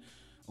 1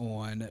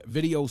 on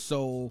Video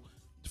Soul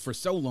for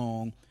so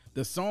long.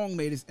 The song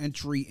made its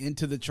entry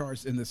into the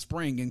charts in the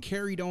spring and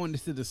carried on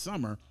into the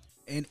summer.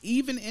 And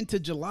even into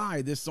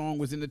July, this song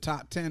was in the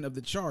top 10 of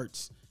the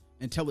charts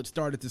until it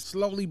started to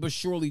slowly but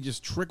surely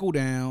just trickle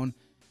down.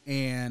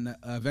 And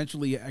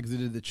eventually it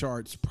exited the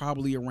charts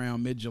probably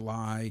around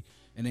mid-July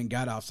and then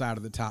got outside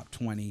of the top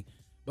 20.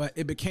 But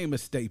it became a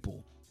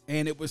staple.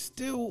 And it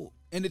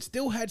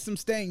still had some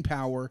staying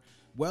power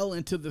well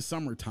into the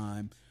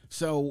summertime.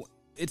 So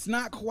it's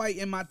not quite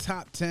in my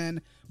top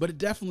 10, but it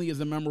definitely is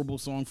a memorable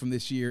song from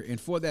this year. And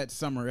for that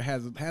summer, it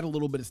has had a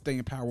little bit of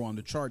staying power on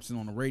the charts and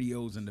on the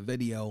radios and the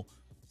video.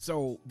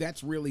 So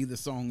that's really the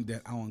song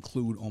that I'll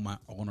include on my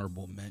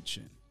honorable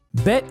mention.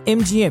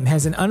 BetMGM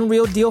has an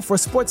unreal deal for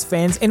sports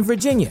fans in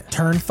Virginia.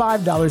 Turn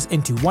 $5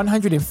 into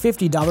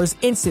 $150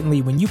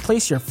 instantly when you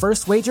place your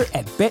first wager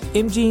at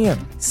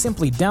BetMGM.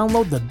 Simply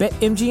download the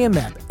BetMGM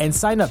app and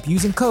sign up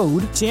using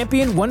code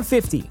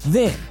Champion150.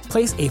 Then,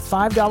 place a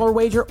 $5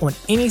 wager on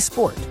any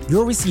sport.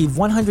 You'll receive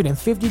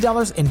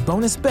 $150 in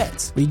bonus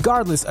bets,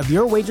 regardless of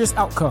your wager's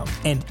outcome.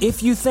 And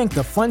if you think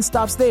the fun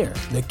stops there,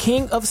 the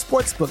King of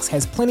Sportsbooks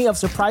has plenty of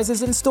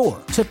surprises in store.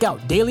 Check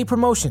out daily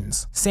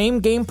promotions,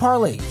 same-game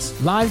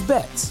parlays, live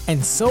bets,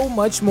 and so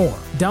much more.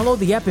 Download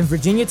the app in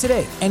Virginia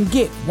today and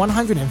get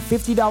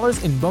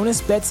 $150 in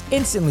bonus bets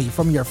instantly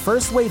from your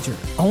first wager.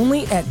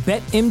 Only at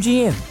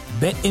BetMGM.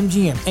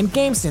 BetMGM and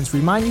GameSense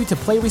remind you to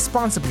play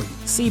responsibly.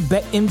 See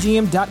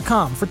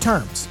BetMGM.com for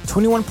terms.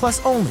 21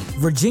 plus only.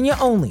 Virginia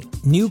only.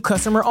 New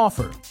customer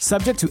offer.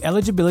 Subject to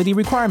eligibility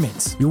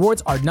requirements.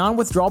 Rewards are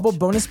non-withdrawable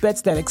bonus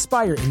bets that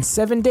expire in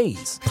 7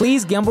 days.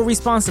 Please gamble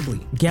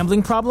responsibly.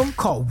 Gambling problem?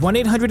 Call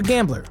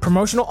 1-800-GAMBLER.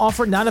 Promotional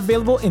offer not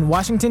available in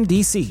Washington,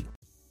 D.C.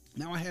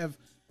 Now I have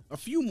a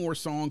few more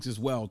songs as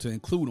well to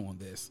include on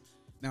this.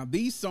 Now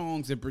these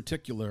songs in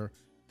particular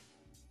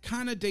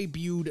kind of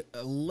debuted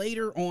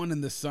later on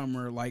in the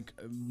summer, like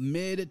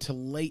mid to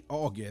late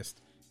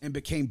August, and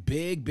became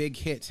big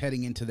hits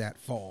heading into that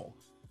fall.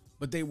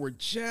 but they were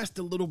just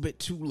a little bit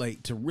too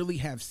late to really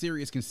have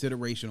serious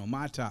consideration on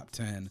my top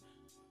 10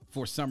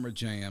 for Summer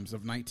Jams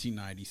of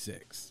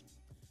 1996.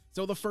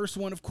 So the first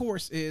one, of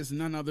course, is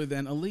none other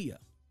than Aaliyah,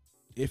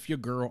 If Your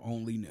Girl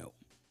Only Knew.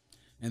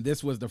 And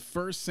this was the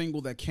first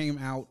single that came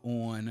out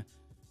on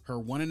her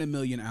One in a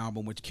Million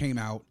album, which came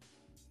out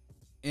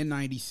in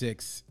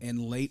 96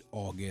 in late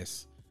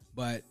August.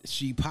 But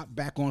she popped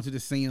back onto the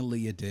scene,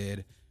 Aaliyah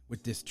did,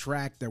 with this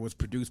track that was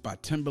produced by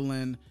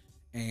Timbaland.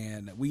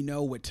 And we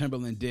know what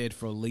Timbaland did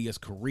for Aaliyah's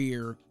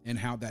career and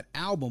how that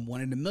album,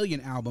 One in a Million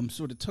album,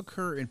 sort of took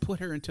her and put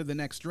her into the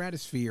next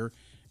stratosphere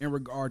in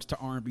regards to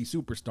R&B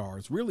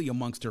superstars, really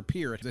amongst her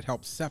peers that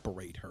helped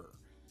separate her.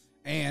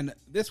 And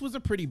this was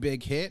a pretty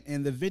big hit,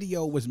 and the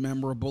video was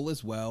memorable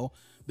as well.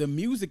 The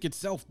music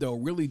itself, though,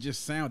 really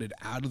just sounded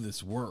out of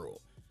this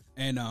world.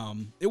 And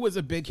it was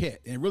a big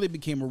hit. It really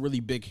became a really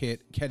big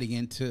hit heading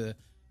into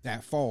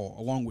that fall,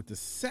 along with the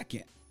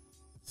second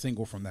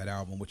single from that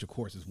album, which, of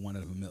course, is One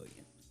in a Million.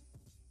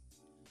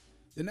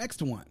 The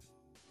next one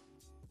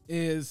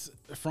is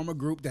from a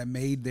group that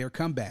made their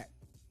comeback.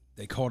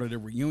 They called it a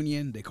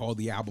reunion. They called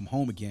the album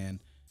Home Again.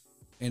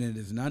 And it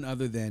is none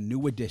other than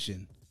New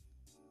Edition,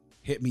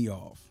 Hit Me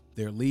Off,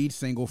 their lead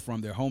single from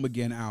their Home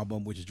Again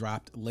album, which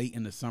dropped late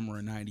in the summer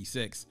of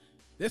 96.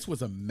 This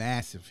was a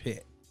massive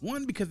hit.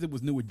 One, because it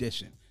was New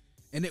Edition.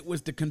 And it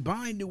was the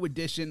combined New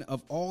Edition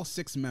of all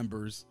 6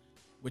 members,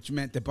 which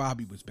meant that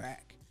Bobby was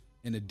back.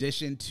 In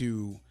addition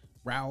to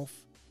Ralph,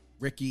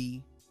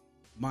 Ricky,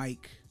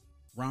 Mike,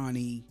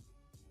 Ronnie,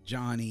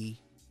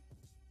 Johnny,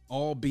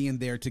 all being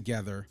there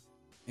together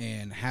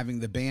and having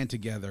the band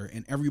together,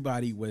 and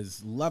everybody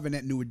was loving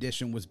that New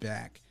Edition was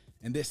back.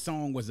 And this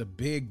song was a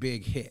big,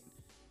 big hit,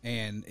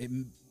 and it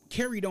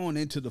carried on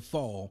into the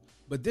fall,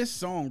 but this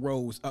song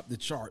rose up the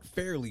chart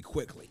fairly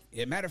quickly.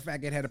 As a matter of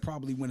fact, it had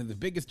probably one of the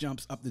biggest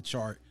jumps up the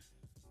chart,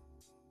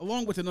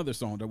 along with another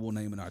song that we'll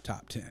name in our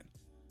top 10.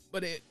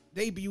 But it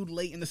debuted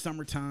late in the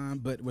summertime,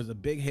 but was a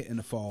big hit in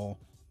the fall,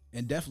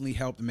 and definitely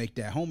helped make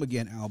that Home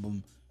Again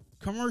album.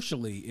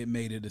 Commercially, it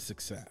made it a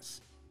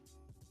success.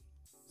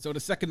 So the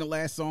second to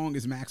last song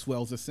is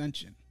Maxwell's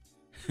Ascension.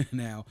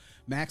 Now,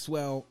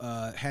 Maxwell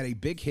had a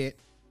big hit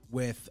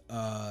with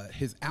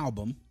his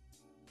album,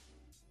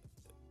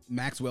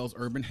 Maxwell's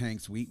Urban Hang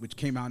Suite, which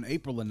came out in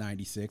April of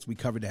 96. We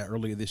covered that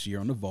earlier this year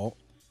on The Vault.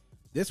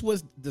 This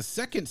was the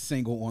second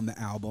single on the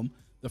album.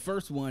 The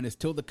first one is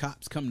Till the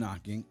Cops Come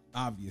Knocking,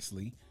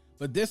 obviously.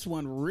 But this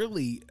one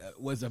really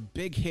was a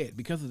big hit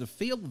because of the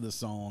feel of the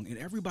song, and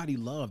everybody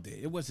loved it.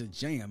 It was a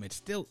jam. It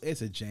still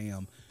is a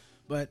jam.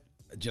 But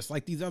just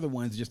like these other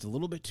ones, just a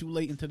little bit too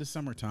late into the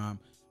summertime.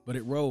 But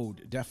it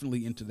rode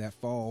definitely into that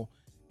fall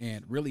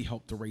and really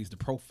helped to raise the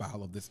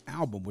profile of this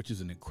album, which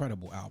is an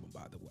incredible album,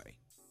 by the way.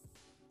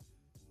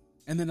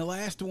 And then the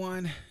last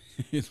one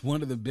is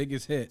one of the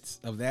biggest hits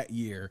of that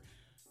year.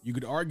 You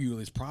could argue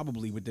is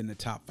probably within the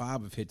top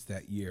 5 of hits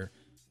that year,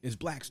 is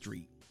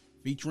Blackstreet,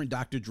 featuring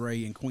Dr.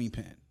 Dre and Queen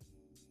Pen,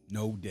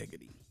 No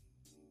Diggity.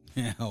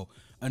 Now,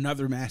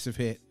 another massive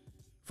hit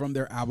from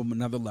their album,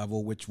 Another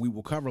Level, which we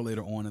will cover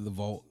later on in the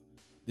Vault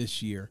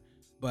this year.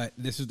 But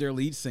this is their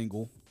lead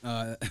single.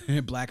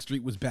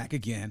 Blackstreet was back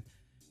again.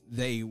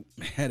 They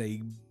had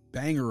a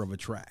banger of a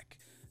track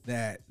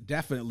that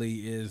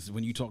definitely is,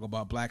 when you talk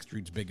about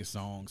Blackstreet's biggest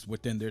songs,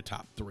 within their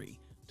top 3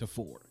 to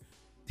 4.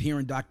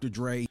 Hearing Dr.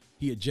 Dre,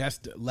 he had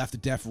just left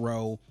Death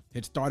Row,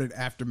 had started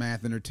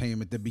Aftermath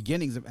Entertainment, the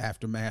beginnings of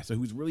Aftermath, so he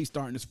was really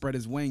starting to spread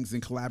his wings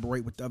and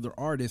collaborate with other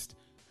artists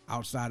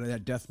outside of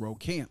that Death Row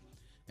camp.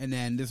 And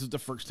then this is the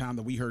first time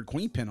that we heard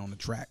Queen Pen on the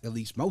track, at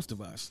least most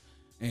of us.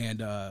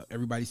 And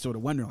everybody's sort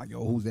of wondering, like,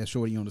 yo, who's that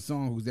shorty on the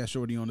song? Who's that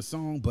shorty on the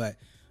song? But,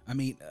 I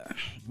mean,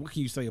 what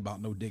can you say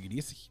about No Diggity?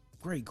 It's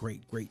a great,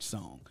 great, great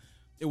song.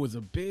 It was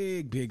a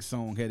big, big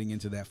song heading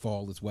into that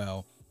fall as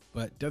well,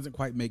 but doesn't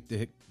quite make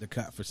the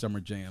cut for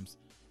Summer Jams,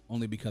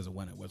 only because of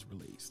when it was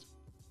released.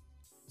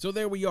 So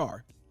there we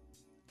are.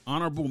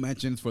 Honorable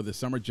mentions for the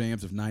Summer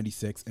Jams of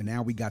 96, and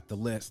now we got the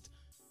list.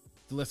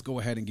 So let's go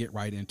ahead and get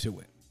right into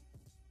it.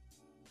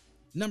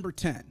 Number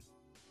 10.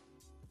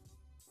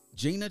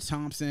 Gina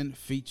Thompson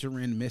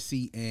featuring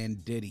Missy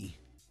and Diddy,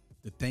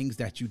 The Things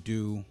That You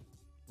Do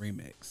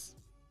remix.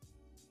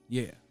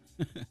 Yeah.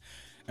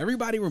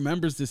 Everybody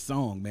remembers this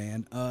song,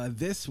 man.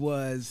 This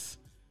was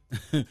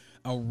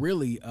a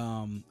really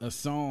a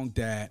song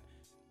that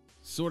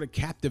sort of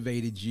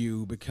captivated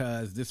you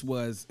because this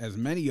was, as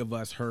many of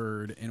us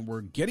heard and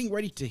were getting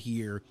ready to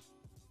hear,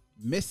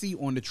 Missy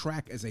on the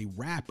track as a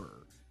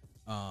rapper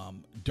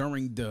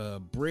during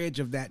the bridge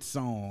of that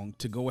song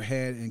to go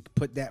ahead and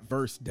put that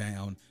verse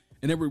down.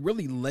 And it would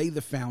really lay the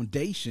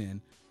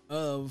foundation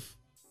of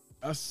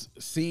us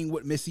seeing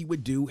what Missy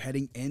would do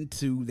heading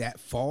into that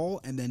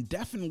fall. And then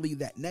definitely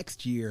that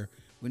next year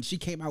when she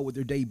came out with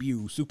her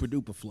debut, Super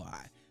Duper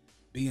Fly,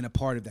 being a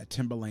part of that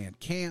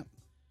Timbaland camp,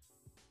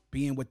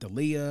 being with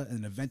Aaliyah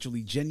and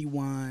eventually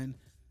Genuine.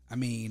 I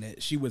mean,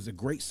 she was a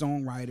great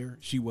songwriter.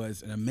 She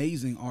was an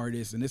amazing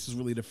artist. And this is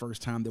really the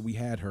first time that we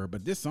had her.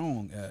 But this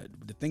song,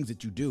 The Things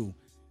That You Do,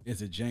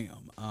 is a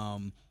jam.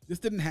 This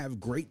didn't have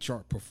great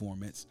chart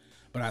performance,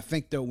 but I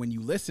think though when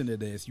you listen to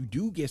this, you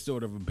do get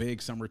sort of a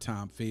big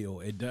summertime feel.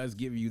 It does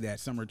give you that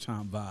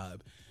summertime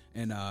vibe,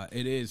 and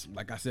it is,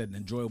 like I said, an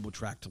enjoyable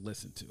track to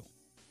listen to.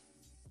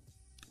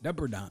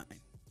 Number 9,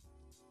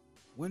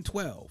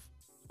 112,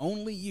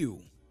 Only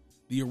You,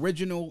 the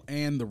original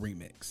and the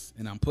remix.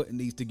 And I'm putting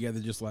these together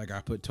just like I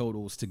put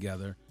totals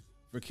together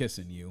for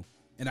Kissing You.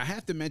 And I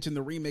have to mention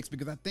the remix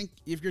because I think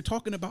if you're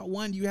talking about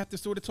one, you have to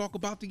sort of talk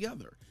about the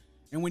other.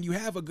 And when you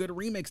have a good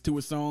remix to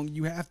a song,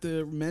 you have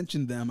to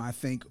mention them, I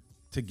think,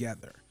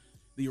 together.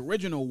 The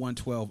original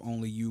 112,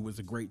 Only You, was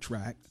a great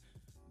track.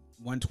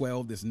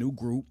 112, this new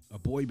group, a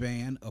boy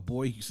band, a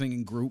boy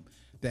singing group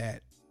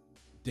that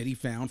Diddy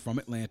found from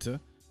Atlanta,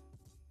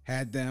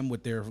 had them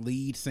with their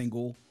lead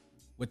single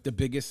with the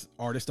biggest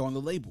artist on the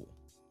label,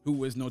 who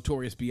was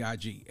Notorious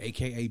B.I.G.,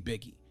 a.k.a.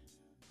 Biggie,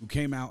 who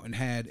came out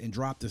and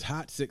dropped his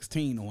Hot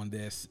 16 on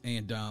this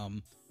and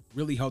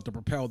really helped to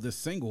propel this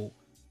single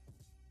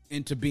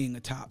into being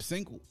a top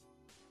single.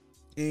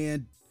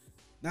 And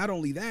not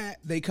only that,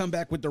 they come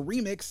back with the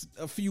remix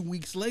a few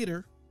weeks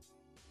later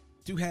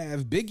to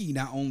have Biggie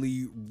not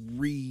only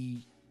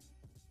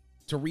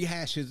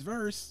rehash his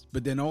verse,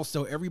 but then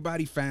also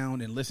everybody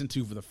found and listened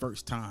to for the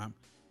first time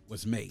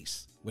was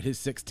Mase with his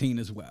 16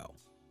 as well.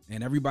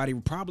 And everybody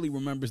probably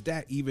remembers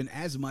that even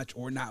as much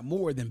or not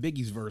more than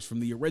Biggie's verse from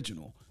the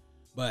original.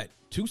 But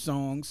 2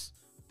 songs,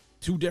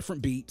 2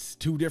 different beats,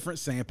 2 different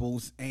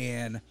samples,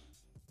 and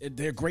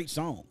they're great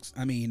songs.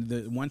 I mean,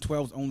 the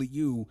 112's Only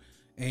You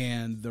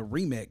and the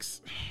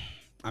remix,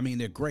 I mean,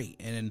 they're great.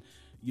 And,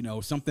 you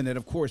know, something that,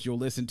 of course, you'll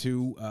listen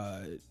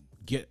to,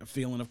 get a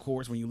feeling, of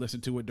course, when you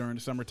listen to it during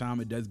the summertime.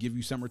 It does give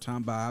you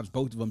summertime vibes.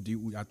 Both of them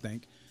do, I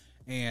think.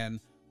 And,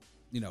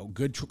 you know,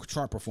 good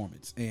chart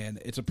performance. And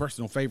it's a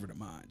personal favorite of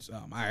mine.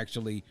 I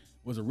actually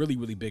was a really,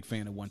 really big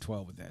fan of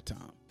 112 at that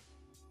time.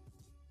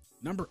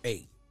 Number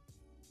 8,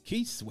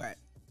 Keith Sweat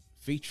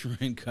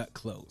featuring Cut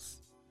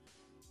Close,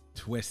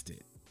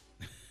 Twisted.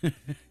 And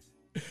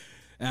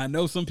I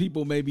know some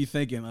people may be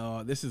thinking,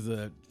 oh, this is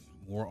a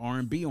more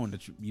R&B on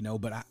the,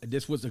 but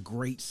this was a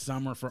great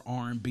summer for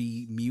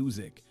R&B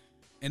music.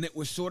 And it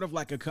was sort of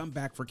like a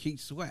comeback for Keith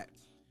Sweat.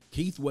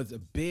 Keith was a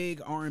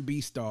big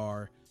R&B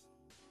star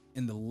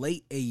in the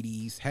late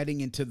 80s,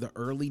 heading into the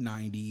early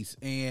 90s.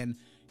 And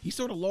he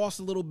sort of lost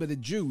a little bit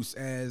of juice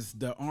as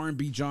the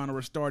R&B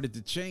genre started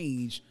to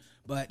change.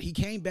 But he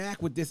came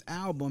back with this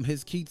album,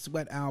 his Keith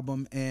Sweat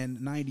album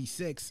in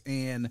 96,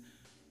 and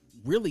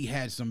really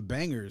had some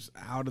bangers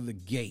out of the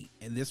gate.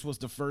 And this was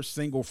the first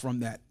single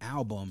from that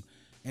album.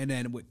 And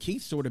then with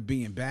Keith sort of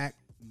being back,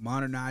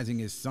 modernizing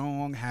his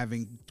song,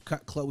 having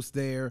Cut Close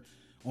there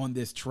on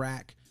this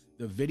track.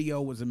 The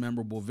video was a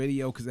memorable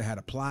video because it had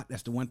a plot.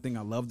 That's the one thing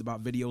I loved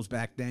about videos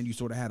back then. You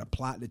sort of had a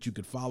plot that you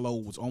could follow.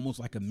 It was almost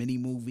like a mini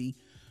movie.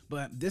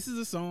 But this is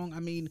a song,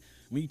 I mean,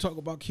 when you talk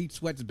about Keith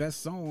Sweat's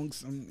best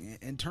songs,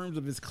 in terms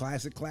of his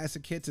classic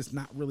hits, it's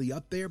not really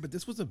up there. But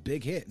this was a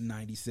big hit in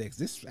 96.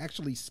 This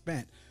actually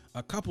spent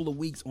a couple of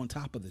weeks on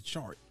top of the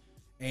chart.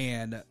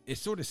 And it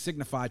sort of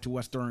signified to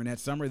us during that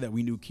summer that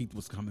we knew Keith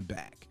was coming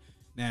back.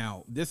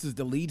 Now, this is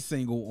the lead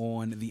single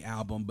on the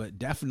album, but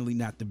definitely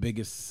not the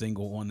biggest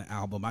single on the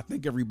album. I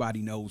think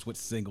everybody knows what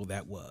single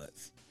that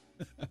was.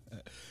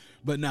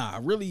 But nah,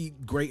 really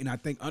great and I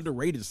think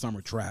underrated summer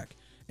track.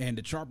 And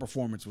the chart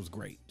performance was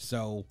great.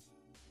 So,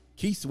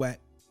 Keith Sweat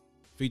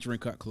featuring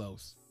Cut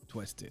Close,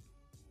 Twisted.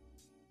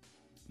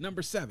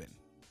 Number 7.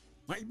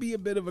 Might be a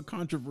bit of a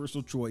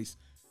controversial choice,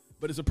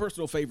 but it's a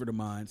personal favorite of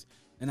mine.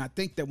 And I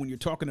think that when you're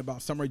talking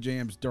about summer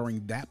jams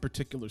during that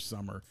particular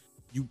summer,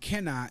 you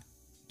cannot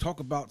talk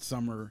about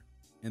summer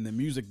and the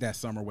music that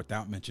summer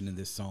without mentioning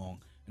this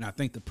song. And I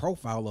think the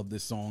profile of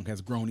this song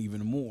has grown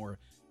even more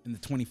in the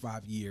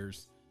 25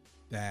 years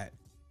that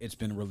it's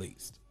been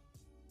released.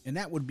 And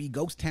that would be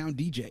Ghost Town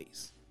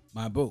DJs,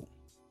 My Boo.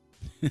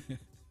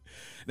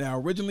 Now,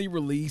 originally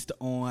released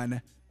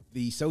on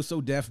the So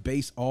So Def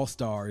Bass All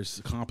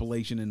Stars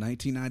compilation in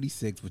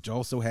 1996, which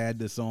also had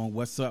the song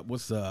What's Up,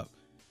 What's Up.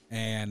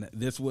 And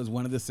this was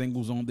one of the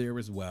singles on there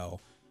as well.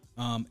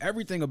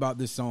 Everything about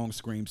this song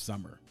screams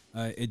summer.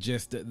 It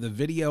just, the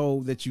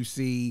video that you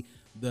see,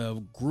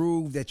 the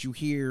groove that you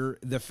hear,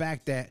 the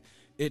fact that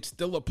it's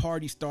still a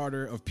party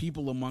starter of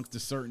people amongst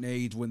a certain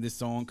age when this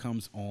song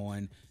comes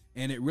on.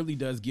 And it really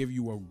does give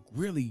you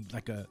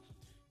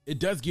it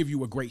does give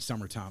you a great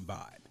summertime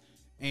vibe.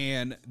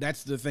 And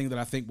that's the thing that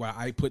I think why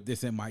I put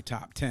this in my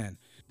top 10.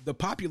 The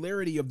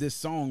popularity of this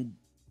song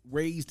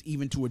raised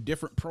even to a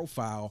different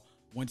profile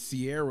when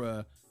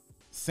Ciara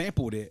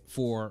sampled it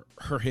for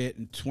her hit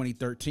in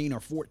 2013 or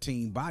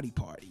 14, Body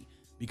Party,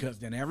 because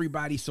then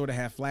everybody sort of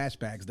had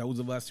flashbacks. Those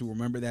of us who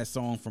remember that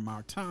song from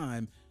our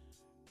time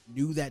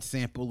knew that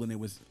sample and it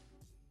was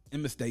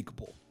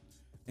unmistakable.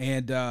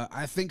 And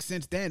I think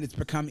since then it's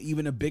become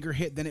even a bigger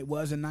hit than it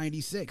was in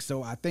 96.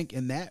 So I think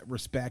in that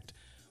respect,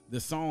 the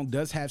song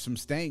does have some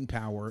staying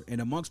power. And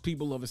amongst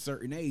people of a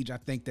certain age, I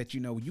think that,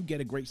 you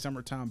get a great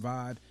summertime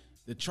vibe.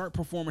 The chart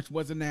performance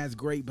wasn't as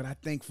great, but I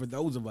think for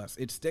those of us,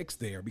 it sticks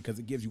there because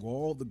it gives you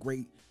all the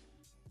great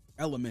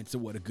elements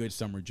of what a good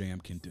summer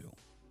jam can do.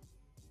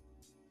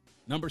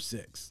 Number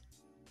 6,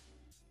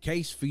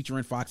 Case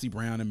featuring Foxy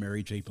Brown and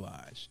Mary J.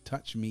 Blige,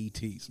 Touch Me,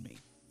 Tease Me.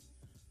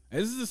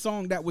 This is a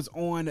song that was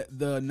on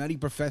the Nutty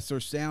Professor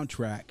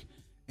soundtrack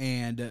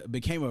and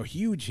became a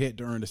huge hit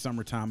during the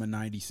summertime of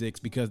 96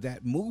 because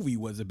that movie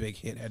was a big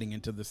hit heading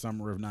into the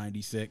summer of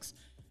 96.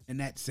 And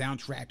that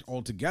soundtrack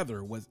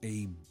altogether was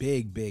a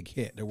big, big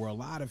hit. There were a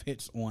lot of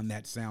hits on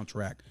that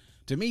soundtrack.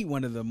 To me,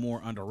 one of the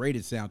more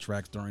underrated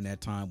soundtracks during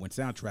that time when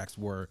soundtracks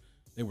were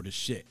the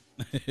shit.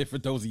 For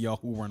those of y'all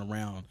who weren't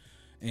around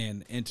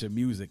and into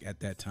music at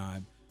that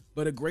time.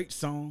 But a great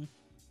song.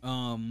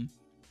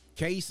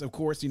 Case, of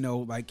course,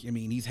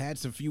 he's had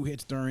some few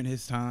hits during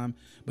his time,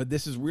 but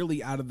this is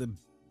really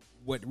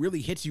what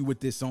really hits you with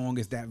this song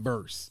is that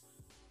verse,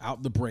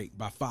 Out the Break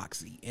by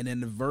Foxy. And then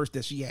the verse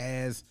that she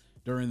has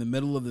during the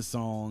middle of the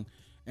song.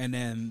 And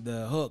then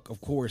the hook, of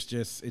course,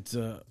 it's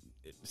a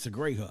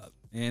great hook.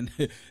 And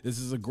this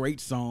is a great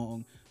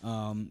song.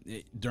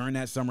 During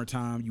that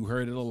summertime, you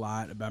heard it a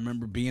lot. I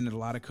remember being at a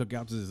lot of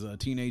cookouts as a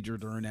teenager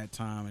during that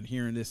time and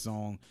hearing this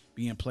song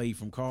being played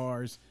from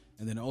cars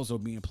and then also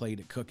being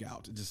played at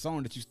cookouts. It's a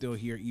song that you still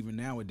hear even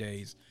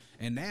nowadays.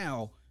 And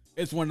now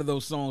it's one of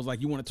those songs,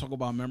 like, you want to talk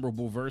about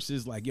memorable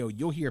verses, like,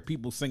 you'll hear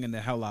people singing the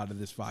hell out of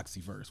this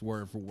Foxy verse,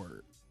 word for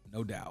word,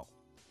 no doubt.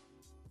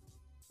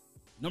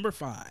 Number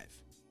 5,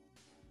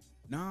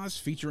 Nas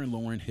featuring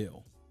Lauryn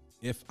Hill,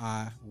 If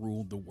I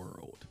Ruled the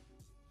World.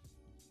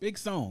 Big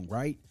song,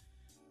 right?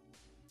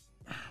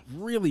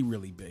 Really,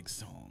 really big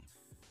song.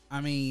 I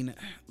mean,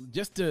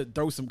 just to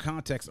throw some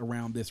context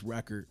around this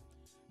record,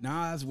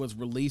 Nas was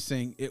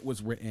releasing It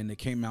Was Written. It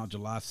came out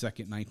July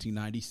 2nd,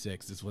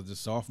 1996. This was a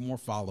sophomore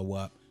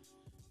follow-up.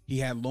 He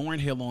had Lauryn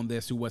Hill on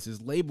this, who was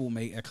his label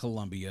mate at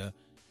Columbia.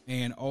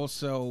 And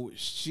also,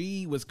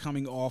 she was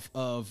coming off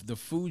of the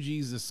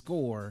Fugees' The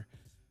Score,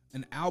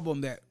 an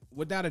album that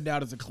without a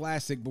doubt is a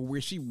classic, but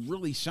where she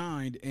really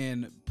shined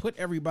and put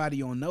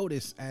everybody on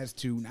notice as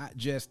to not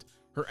just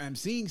her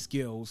emceeing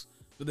skills,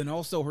 but then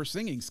also her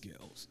singing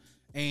skills.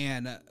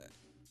 And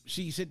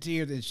she sits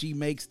here and she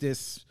makes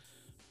this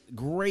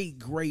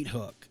great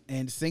hook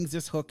and sings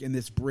this hook in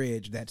this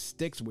bridge that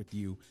sticks with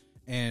you.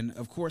 And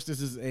of course, this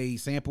is a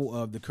sample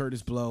of the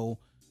Kurtis Blow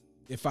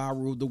If I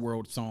Ruled the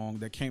World song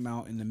that came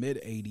out in the mid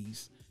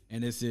 80s.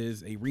 And this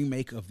is a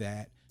remake of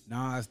that.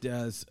 Nas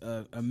does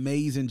an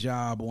amazing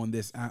job on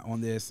this,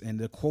 and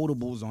the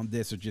quotables on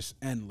this are just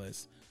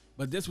endless.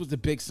 But this was a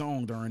big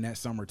song during that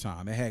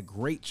summertime. It had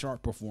great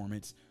chart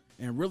performance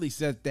and really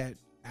set that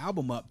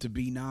album up to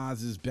be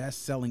Nas's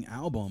best-selling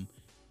album,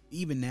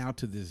 even now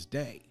to this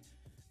day.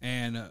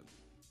 And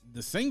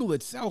the single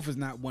itself is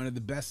not one of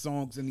the best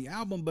songs in the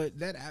album, but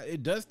that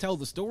it does tell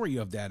the story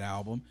of that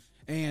album.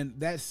 And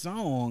that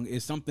song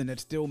is something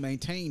that still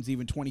maintains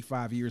even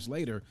 25 years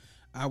later.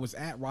 I was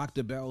at Rock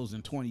the Bells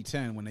in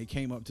 2010 when they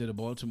came up to the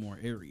Baltimore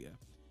area,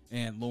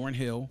 and Lauryn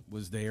Hill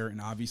was there,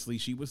 and obviously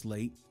she was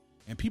late,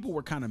 and people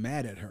were kind of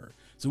mad at her.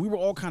 So we were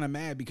all kind of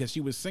mad because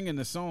she was singing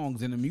the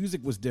songs and the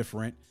music was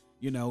different.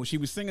 She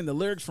was singing the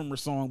lyrics from her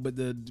song, but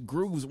the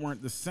grooves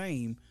weren't the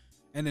same.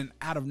 And then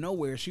out of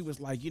nowhere, she was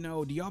like,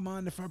 do y'all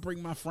mind if I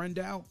bring my friend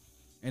out?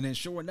 And then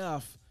sure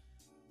enough,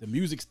 the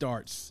music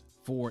starts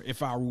for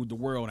If I Ruled the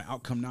World, and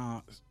out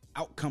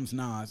comes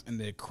Nas, and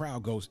the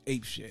crowd goes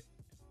apeshit.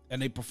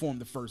 And they performed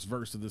the first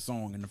verse of the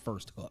song and the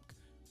first hook.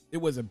 It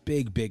was a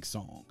big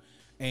song.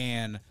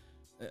 And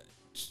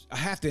I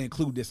have to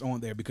include this on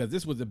there because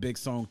this was a big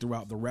song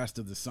throughout the rest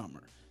of the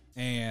summer.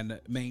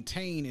 And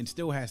maintained and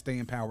still has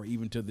staying power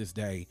even to this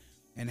day.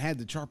 And had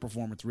the chart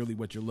performance really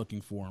what you're looking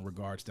for in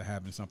regards to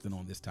having something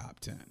on this top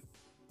 10.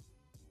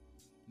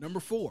 Number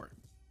 4,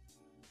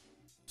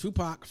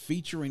 Tupac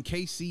featuring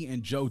KC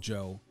and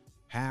JoJo,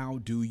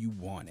 How Do You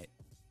Want It?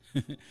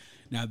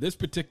 Now, this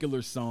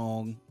particular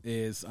song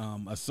is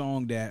a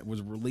song that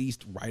was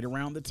released right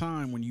around the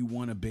time when you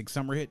want a big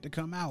summer hit to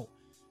come out.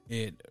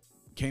 It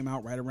came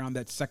out right around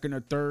that second or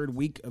third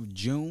week of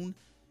June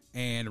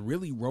and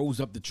really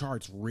rose up the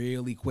charts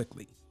really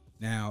quickly.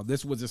 Now,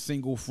 this was a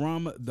single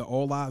from the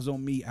All Eyes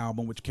on Me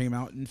album, which came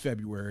out in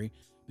February.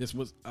 This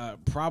was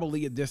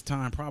probably at this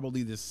time,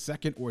 probably the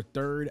second or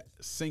third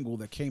single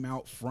that came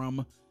out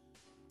from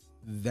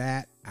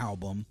that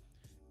album.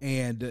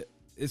 And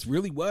this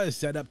really was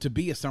set up to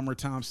be a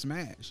summertime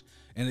smash.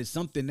 And it's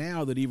something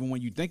now that even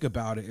when you think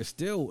about it, it's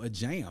still a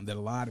jam that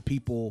a lot of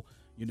people,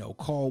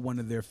 call one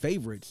of their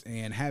favorites.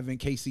 And having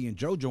KC and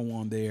JoJo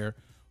on there,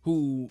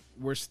 who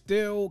were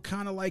still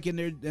kind of like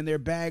in their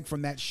bag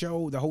from that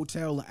show, the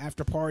Hotel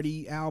After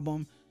Party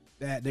album,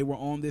 that they were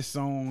on this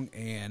song.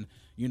 And,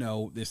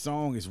 this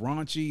song is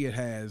raunchy. It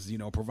has,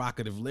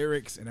 provocative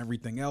lyrics and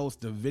everything else.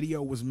 The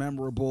video was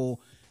memorable.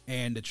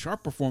 And the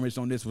chart performance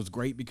on this was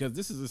great because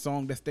this is a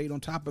song that stayed on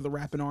top of the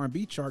rap and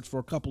R&B charts for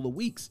a couple of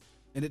weeks.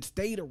 And it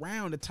stayed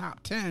around the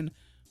top 10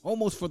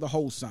 almost for the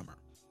whole summer.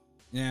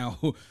 Now,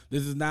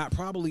 this is not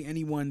probably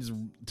anyone's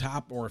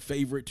top or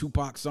favorite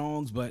Tupac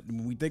songs, but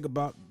when we think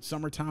about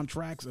summertime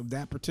tracks of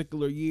that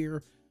particular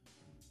year,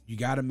 you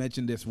got to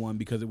mention this one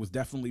because it was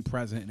definitely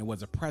present and it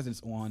was a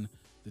presence on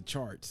the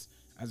charts.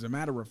 As a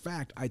matter of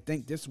fact, I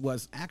think this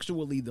was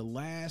actually the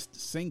last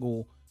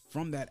single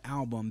from that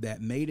album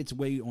that made its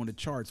way on the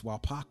charts while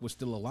Pac was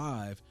still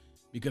alive,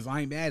 because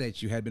I Ain't Mad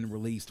at You had been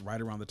released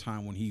right around the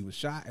time when he was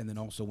shot and then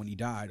also when he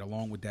died,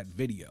 along with that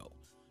video.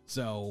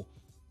 So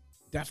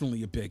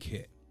definitely a big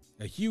hit,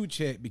 a huge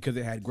hit because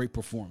it had great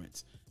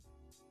performance.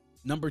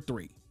 Number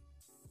 3,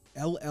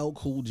 LL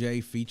Cool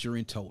J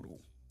featuring Total,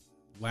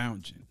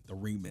 Loungin', the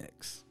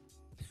remix.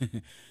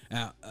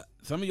 Now,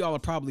 some of y'all are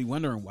probably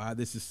wondering why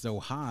this is so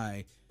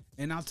high,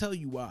 and I'll tell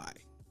you why.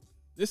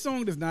 This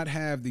song does not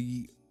have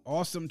the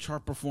awesome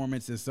chart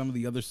performance as some of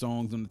the other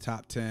songs in the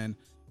top 10,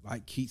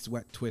 like Keith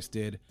Sweat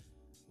Twisted,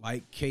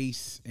 like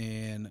Case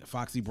and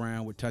Foxy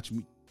Brown with Touch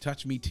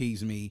Me,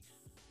 Tease Me,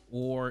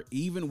 or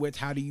even with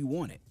How Do You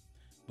Want It.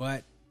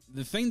 But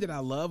the thing that I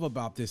love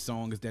about this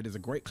song is that it's a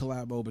great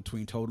collabo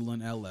between Total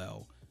and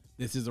LL.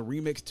 This is a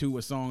remix to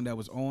a song that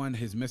was on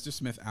his Mr.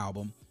 Smith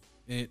album.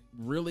 It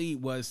really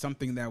was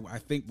something that I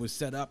think was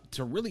set up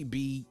to really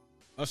be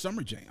a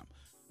summer jam.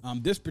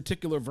 This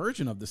particular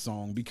version of the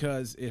song,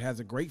 because it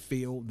has a great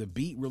feel, the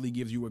beat really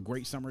gives you a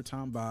great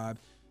summertime vibe.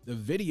 The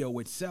video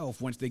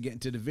itself, once they get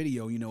into the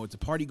video, you know, it's a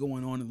party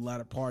going on in the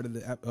latter part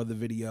of the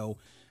video,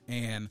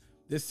 and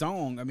this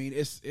song, I mean,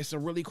 it's a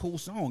really cool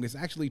song. It's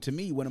actually, to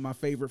me, one of my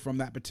favorite from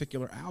that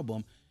particular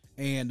album,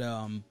 and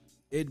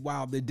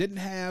while they didn't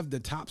have the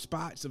top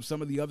spots of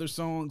some of the other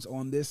songs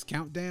on this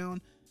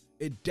countdown,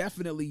 it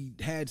definitely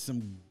had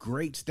some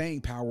great staying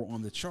power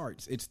on the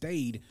charts. It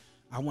stayed,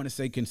 I want to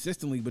say,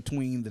 consistently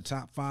between the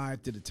top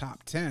 5 to the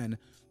top 10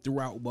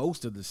 throughout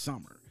most of the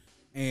summer.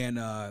 And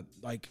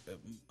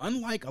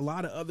unlike a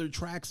lot of other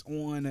tracks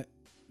on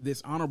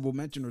this honorable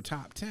mention or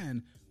top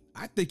 10,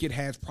 I think it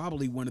has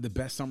probably one of the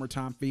best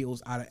summertime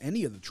feels out of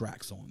any of the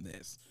tracks on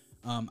this.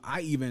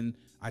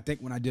 I think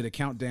when I did a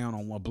countdown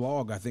on my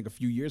blog, I think a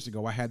few years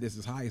ago, I had this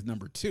as high as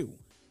number 2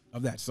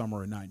 of that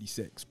summer of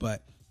 96.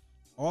 But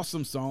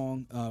awesome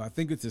song. I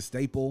think it's a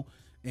staple,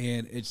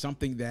 and it's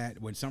something that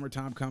when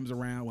summertime comes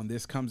around, when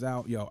this comes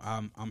out,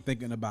 I'm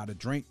thinking about a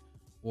drink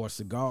or a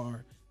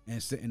cigar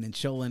and sitting and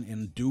chilling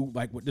and do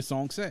like what the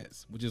song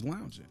says, which is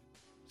lounging.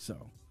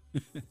 So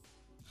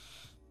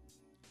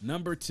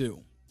number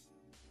 2,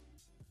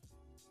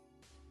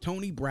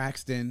 Toni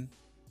Braxton,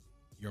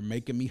 You're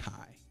Making Me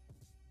High.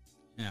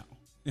 Now,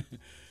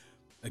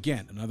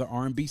 again, another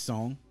R&B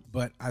song,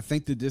 but I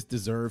think that this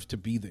deserves to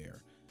be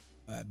there.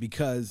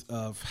 Because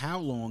of how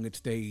long it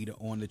stayed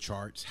on the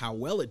charts, how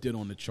well it did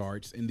on the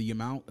charts, and the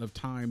amount of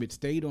time it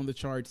stayed on the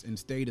charts and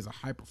stayed as a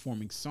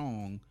high-performing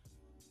song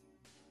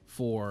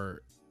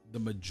for the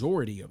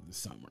majority of the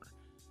summer.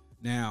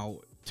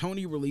 Now,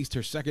 Toni released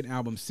her second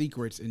album,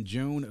 Secrets, in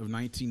June of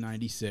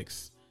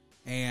 1996,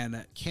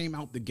 and came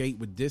out the gate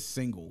with this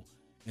single.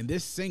 And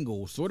this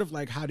single, sort of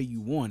like How Do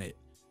You Want It,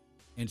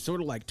 and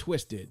sort of like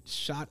Twisted,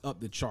 shot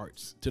up the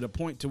charts to the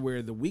point to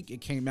where the week it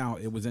came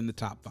out, it was in the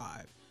top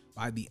 5.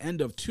 By the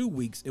end of 2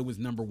 weeks, it was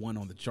number 1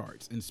 on the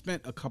charts and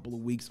spent a couple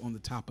of weeks on the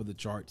top of the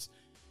charts.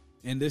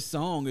 And this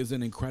song is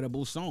an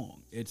incredible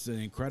song. It's an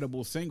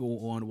incredible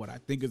single on what I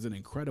think is an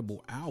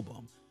incredible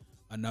album.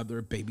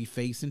 Another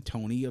Babyface and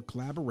Toni, a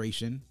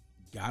collaboration.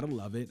 Gotta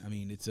love it. I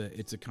mean, it's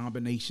a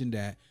combination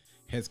that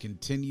has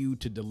continued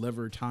to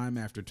deliver time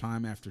after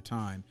time after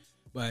time.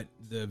 But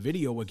the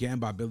video, again,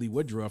 by Billy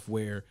Woodruff,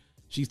 where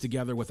she's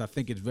together with, I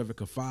think it's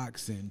Vivica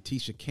Fox and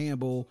Tisha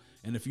Campbell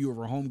and a few of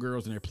her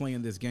homegirls, and they're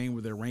playing this game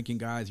where they're ranking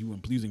guys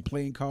using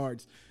playing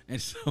cards.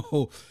 And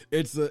so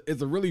it's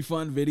a really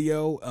fun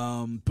video.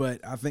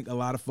 But I think a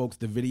lot of folks,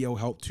 the video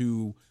helped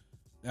to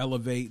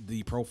elevate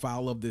the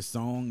profile of this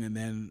song. And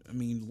then, I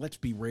mean, let's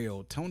be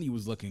real, Toni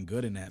was looking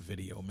good in that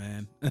video,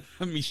 man.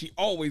 I mean, she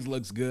always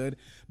looks good,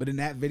 but in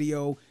that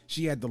video,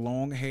 she had the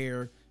long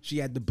hair, she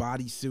had the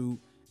bodysuit,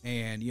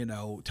 and, you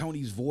know,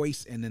 Toni's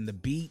voice and then the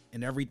beat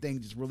and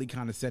everything just really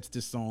kind of sets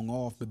this song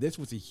off. But this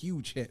was a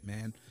huge hit,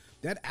 man.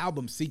 That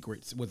album,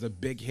 Secrets, was a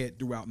big hit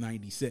throughout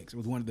 96. It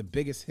was one of the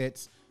biggest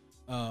hits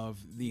of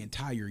the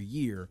entire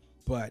year.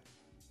 But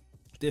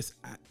this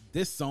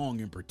song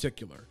in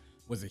particular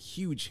was a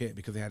huge hit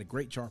because it had a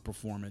great chart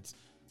performance.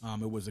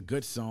 It was a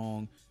good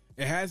song.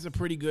 It has a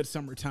pretty good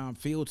summertime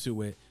feel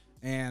to it.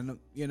 And,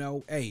 you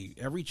know, hey,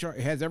 every chart,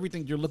 it has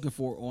everything you're looking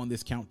for on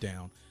this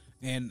countdown.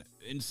 And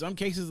in some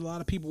cases, a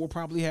lot of people will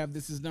probably have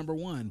this as number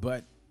 1,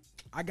 but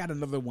I got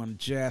another one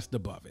just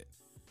above it.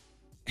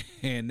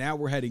 And now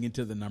we're heading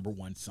into the number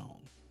 1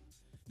 song.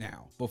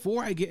 Now,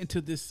 before I get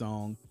into this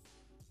song,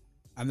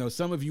 I know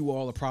some of you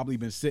all have probably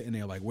been sitting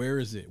there like, where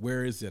is it?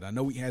 Where is it? I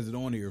know he has it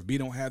on here. If B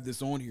don't have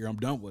this on here, I'm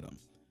done with him.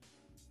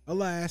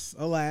 Alas,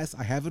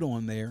 I have it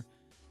on there.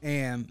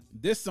 And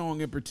this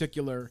song in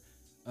particular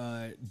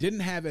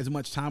didn't have as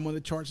much time on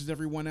the charts as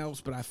everyone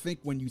else, but I think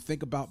when you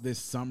think about this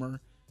summer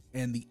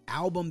and the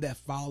album that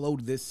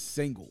followed this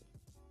single,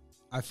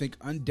 I think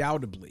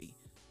undoubtedly,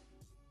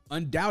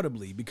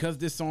 because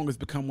this song has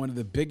become one of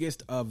the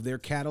biggest of their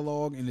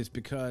catalog, and it's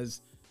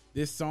because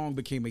this song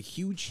became a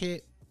huge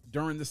hit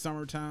during the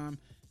summertime,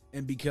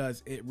 and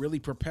because it really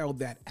propelled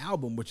that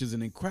album, which is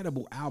an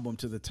incredible album,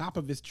 to the top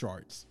of its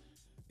charts.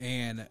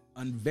 and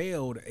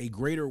unveiled a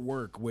greater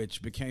work,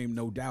 which became,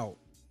 no doubt,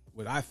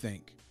 what I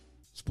think,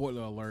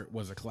 spoiler alert,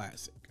 was a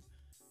classic.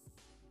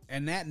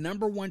 And that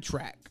number one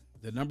track,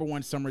 the number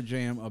one summer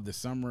jam of the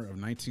summer of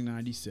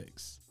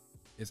 1996,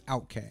 is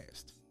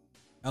Outkast,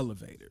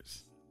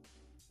 Elevators.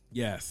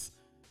 Yes,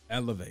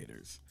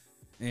 Elevators.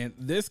 And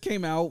this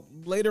came out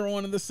later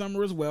on in the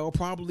summer as well,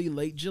 probably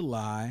late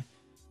July,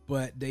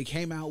 but they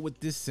came out with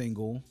this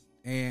single,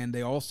 and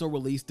they also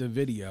released a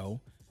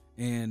video.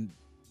 And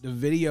the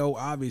video,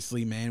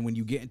 obviously, man, when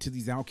you get into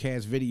these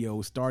Outkast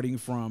videos, starting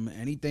from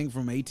anything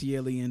from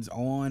ATLiens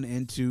on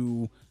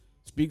into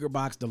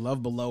Speakerboxxx to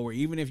Love Below, or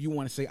even if you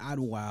want to say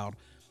Idlewild,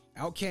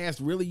 Outkast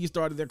really, you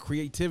started their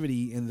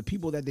creativity, and the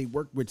people that they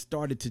worked with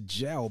started to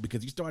gel,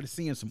 because you started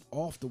seeing some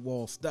off the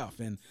wall stuff,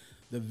 and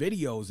the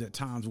videos at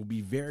times will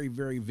be very,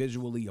 very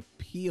visually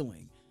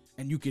appealing,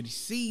 and you could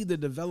see the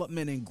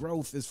development and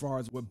growth as far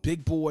as what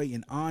Big Boi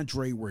and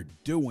Andre were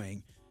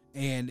doing,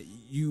 and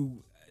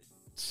you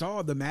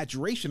saw the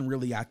maturation,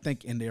 really, I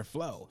think, in their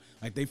flow.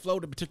 Like, they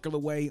flowed a particular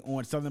way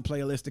on Southern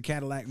Playlist to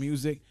Cadillac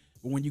Music,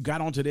 but when you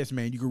got onto this,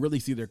 man, you could really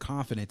see their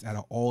confidence at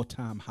an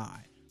all-time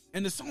high.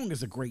 And the song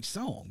is a great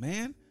song,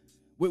 man,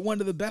 with one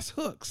of the best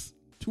hooks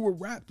to a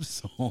rap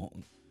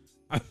song.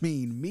 I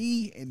mean,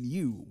 me and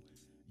you,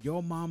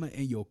 your mama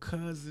and your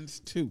cousins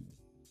too,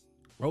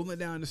 rolling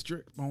down the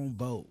strip on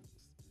bows,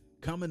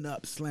 coming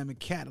up slamming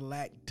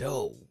Cadillac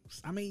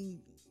doors. I mean,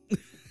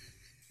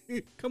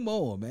 come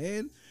on,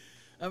 man.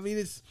 I mean,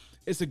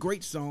 it's a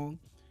great song.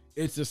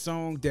 It's a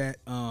song that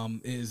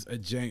is a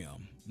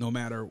jam, no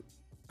matter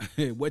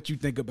what you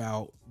think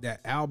about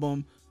that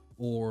album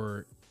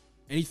or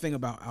anything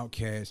about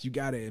Outkast. You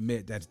got to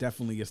admit that's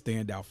definitely a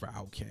standout for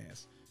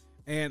Outkast.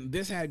 And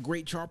this had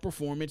great chart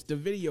performance. The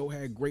video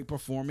had great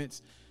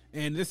performance.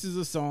 And this is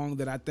a song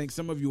that I think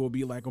some of you will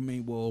be like, I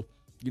mean, well,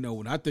 you know,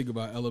 when I think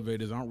about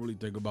Elevators, I don't really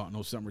think about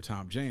no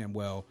summertime jam.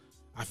 Well,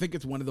 I think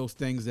it's one of those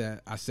things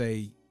that I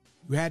say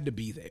you had to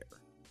be there.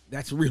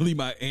 That's really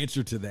my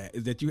answer to that,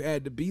 is that you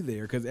had to be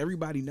there, because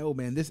everybody know,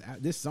 man,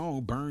 this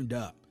song burned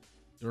up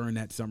during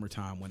that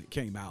summertime when it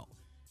came out.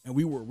 And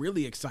we were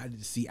really excited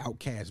to see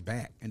Outkast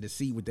back and to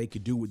see what they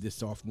could do with this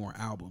sophomore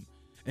album.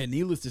 And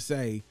needless to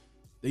say,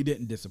 they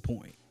didn't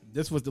disappoint.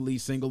 This was the lead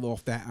single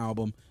off that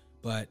album,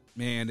 but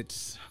man,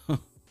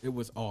 it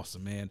was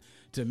awesome, man.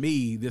 To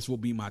me, this will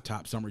be my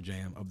top summer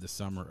jam of the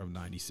summer of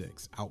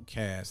 96,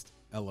 Outkast,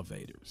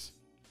 Elevators.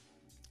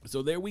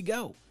 So there we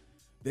go.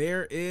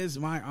 There is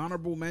my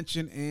honorable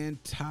mention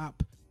and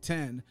top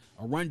 10.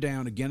 A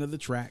rundown again of the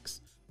tracks.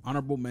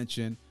 Honorable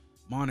mention,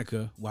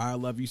 Monica, Why I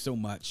Love You So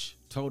Much,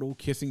 Total,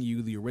 Kissing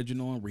You, the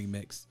original and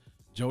remix,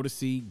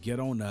 Jodeci,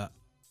 Get On Up,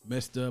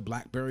 Mr.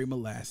 Blackberry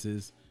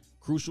Molasses,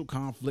 Crucial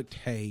Conflict,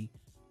 Hey,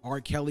 R.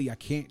 Kelly, I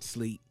Can't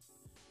Sleep,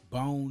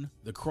 Bone,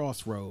 The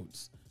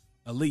Crossroads,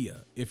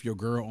 Aaliyah, If Your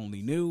Girl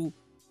Only Knew,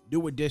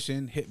 New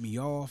Edition, Hit Me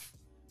Off,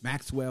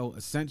 Maxwell,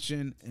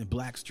 Ascension, and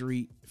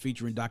Blackstreet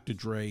featuring Dr.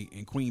 Dre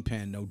and Queen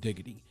Pen, No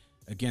Diggity.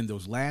 Again,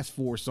 those last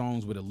four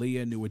songs with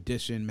Aaliyah, New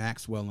Edition,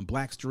 Maxwell, and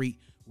Blackstreet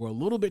were a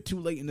little bit too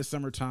late in the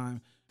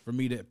summertime for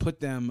me to put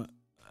them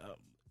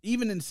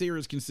even in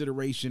serious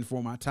consideration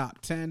for my top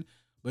 10,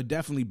 but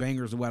definitely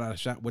bangers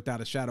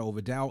without a shadow of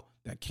a doubt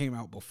that came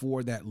out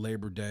before that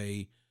Labor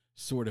Day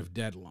sort of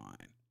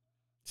deadline.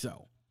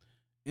 So,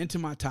 into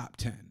my top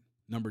 10.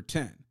 Number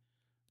 10,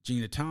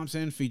 Gina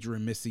Thompson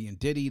featuring Missy and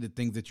Diddy, The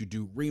Things That You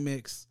Do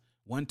remix.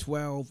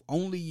 112,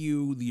 Only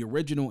You, the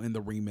original and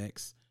the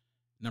remix.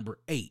 Number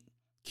 8,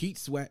 Keith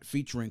Sweat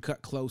featuring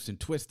Cut Close and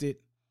Twisted.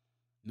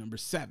 Number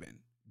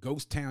 7,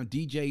 Ghost Town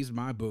DJs,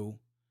 My Boo.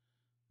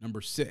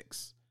 Number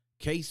 6,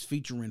 Case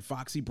featuring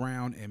Foxy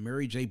Brown and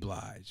Mary J.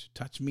 Blige,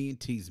 Touch Me and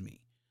Tease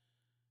Me.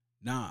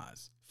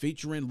 Nas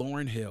featuring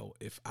Lauryn Hill,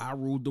 If I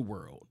Ruled the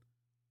World.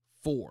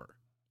 4,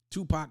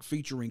 Tupac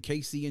featuring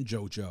Casey and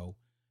JoJo,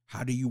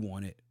 How Do You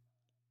Want It.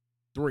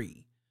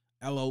 3,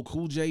 LL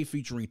Cool J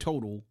featuring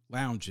Total,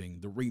 Lounging,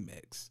 the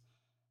remix.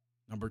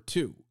 Number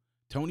 2,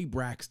 Tony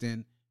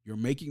Braxton, You're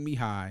Making Me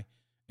High,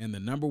 and the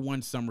number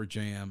one summer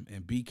jam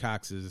in B.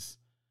 Cox's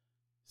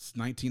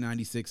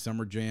 1996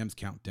 Summer Jams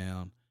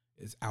Countdown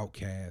is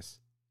Outkast,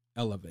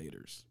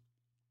 Elevators.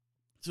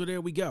 So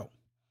there we go.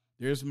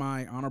 There's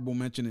my honorable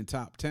mention in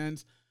top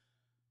 10s.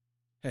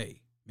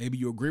 Hey, maybe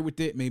you agree with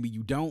it, maybe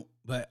you don't,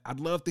 but I'd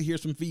love to hear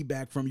some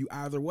feedback from you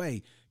either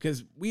way,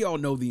 because we all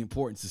know the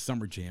importance of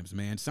summer jams,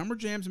 man. Summer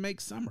jams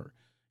make summer.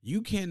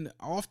 You can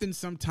often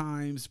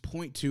sometimes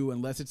point to,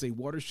 unless it's a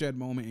watershed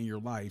moment in your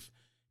life,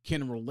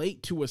 can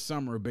relate to a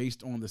summer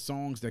based on the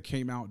songs that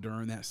came out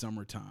during that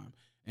summertime.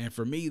 And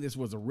for me, this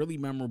was a really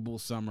memorable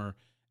summer,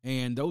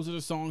 and those are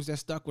the songs that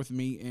stuck with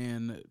me,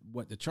 and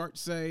what the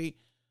charts say,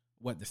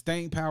 what the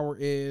staying power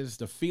is,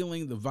 the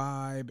feeling, the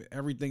vibe,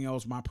 everything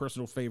else, my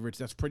personal favorites,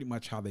 that's pretty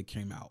much how they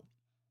came out.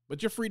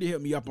 But you're free to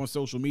hit me up on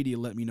social media,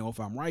 let me know if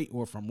I'm right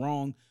or if I'm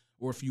wrong,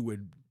 or if you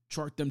would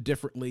chart them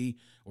differently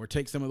or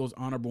take some of those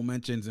honorable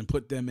mentions and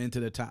put them into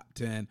the top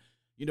 10.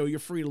 You know, you're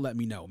free to let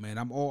me know, man.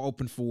 I'm all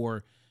open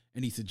for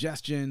any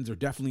suggestions or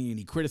definitely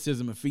any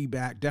criticism or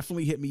feedback,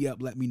 definitely hit me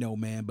up. Let me know,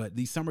 man. But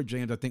these summer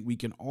jams, I think we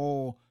can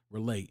all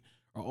relate,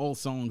 are all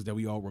songs that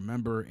we all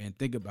remember and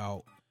think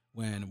about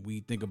when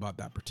we think about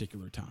that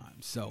particular time.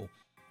 So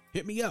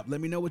hit me up.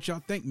 Let me know what y'all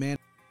think, man.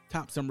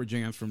 Top summer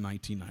jams from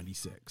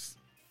 1996.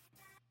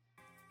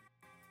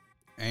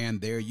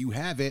 And there you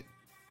have it.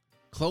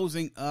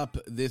 Closing up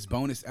this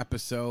bonus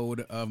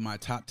episode of my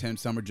top 10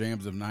 summer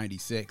jams of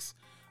 96.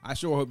 I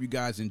sure hope you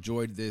guys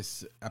enjoyed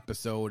this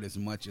episode as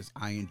much as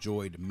I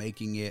enjoyed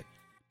making it.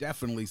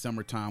 Definitely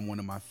summertime, one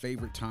of my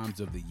favorite times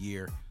of the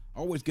year. I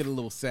always get a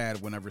little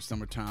sad whenever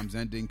summertime's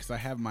ending because I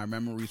have my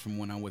memories from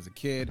when I was a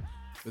kid.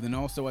 But then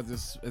also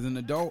as an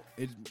adult,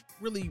 it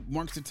really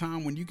marks a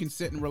time when you can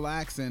sit and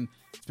relax and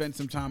spend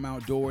some time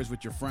outdoors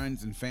with your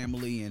friends and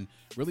family and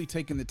really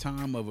taking the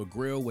time of a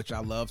grill, which I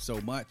love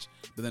so much.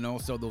 But then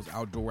also those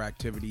outdoor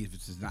activities,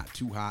 which is not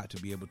too hot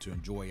to be able to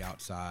enjoy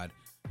outside.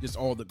 Just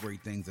all the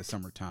great things that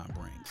summertime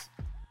brings.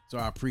 So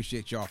I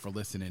appreciate y'all for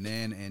listening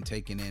in and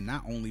taking in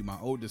not only my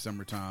oldest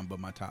summertime, but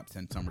my top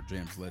 10 summer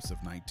jams list of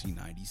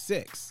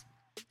 1996.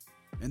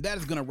 And that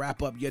is going to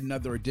wrap up yet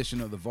another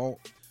edition of The Vault.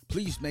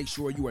 Please make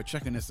sure you are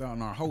checking us out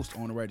on our host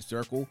on the Red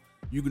Circle.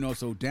 You can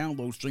also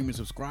download, stream, and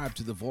subscribe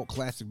to The Vault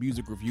Classic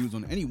Music Reviews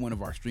on any one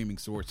of our streaming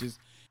sources.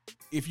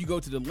 If you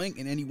go to the link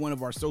in any one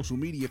of our social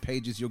media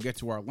pages, you'll get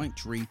to our link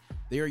tree.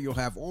 There you'll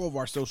have all of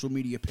our social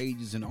media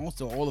pages and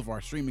also all of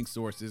our streaming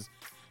sources.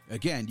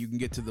 Again, you can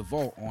get to The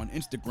Vault on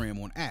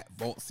Instagram on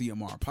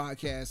 @VaultCMR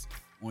Podcast,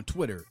 on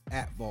Twitter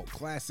 @Vault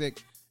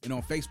Classic, and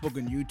on Facebook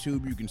and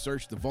YouTube, you can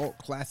search The Vault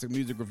Classic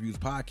Music Reviews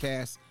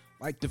Podcast.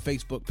 Like the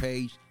Facebook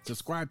page,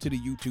 subscribe to the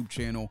YouTube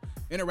channel,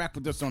 interact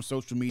with us on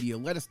social media.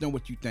 Let us know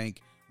what you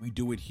think. We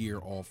do it here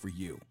all for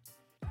you.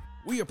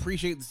 We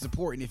appreciate the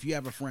support, and if you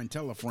have a friend,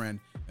 tell a friend,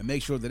 and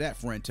make sure that that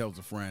friend tells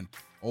a friend.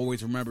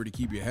 Always remember to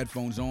keep your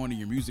headphones on and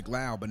your music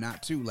loud, but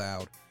not too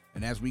loud.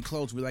 And as we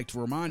close, we like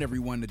to remind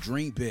everyone to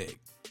dream big,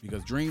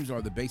 because dreams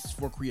are the basis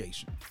for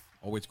creation.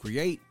 Always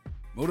create,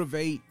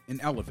 motivate,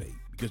 and elevate,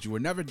 because you were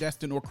never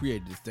destined or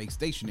created to stay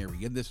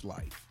stationary in this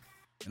life.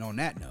 And on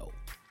that note,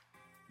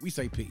 we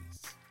say peace.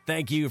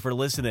 Thank you for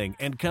listening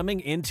and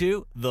coming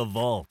into The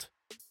Vault.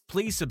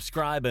 Please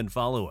subscribe and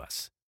follow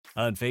us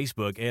on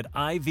Facebook at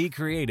IV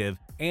Creative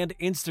and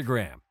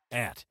Instagram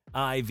at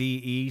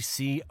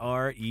IVECRE8.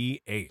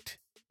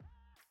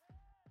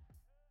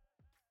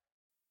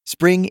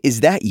 Spring,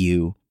 is that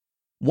you?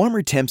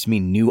 Warmer temps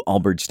mean new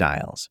Allbirds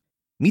styles.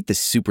 Meet the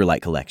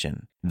Superlight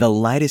Collection, the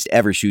lightest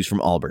ever shoes from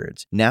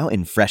Allbirds, now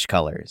in fresh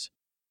colors.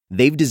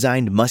 They've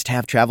designed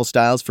must-have travel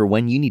styles for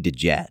when you need to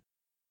jet.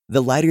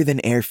 The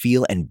lighter-than-air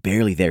feel and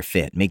barely-there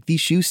fit make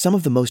these shoes some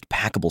of the most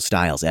packable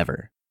styles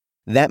ever.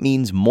 That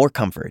means more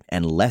comfort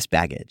and less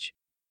baggage.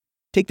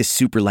 Take the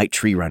Superlight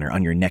Tree Runner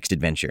on your next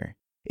adventure.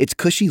 Its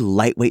cushy,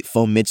 lightweight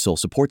foam midsole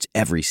supports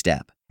every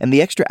step, and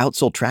the extra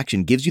outsole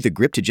traction gives you the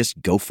grip to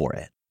just go for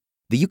it.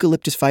 The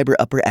eucalyptus fiber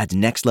upper adds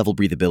next-level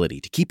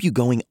breathability to keep you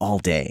going all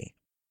day.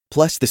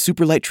 Plus, the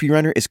Superlight Tree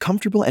Runner is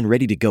comfortable and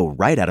ready to go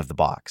right out of the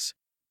box.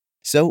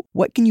 So,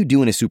 what can you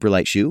do in a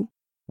Superlight shoe?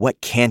 What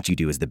can't you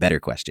do is the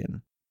better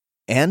question.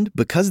 And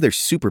because they're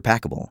super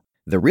packable,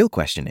 the real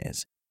question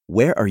is,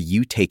 where are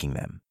you taking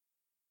them?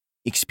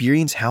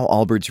 Experience how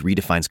Allbirds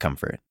redefines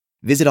comfort.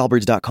 Visit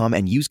allbirds.com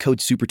and use code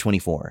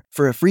SUPER24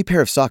 for a free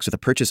pair of socks with a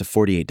purchase of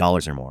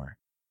 $48 or more.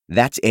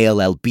 That's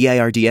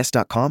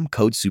ALLBIRDS.com,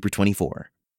 code SUPER24.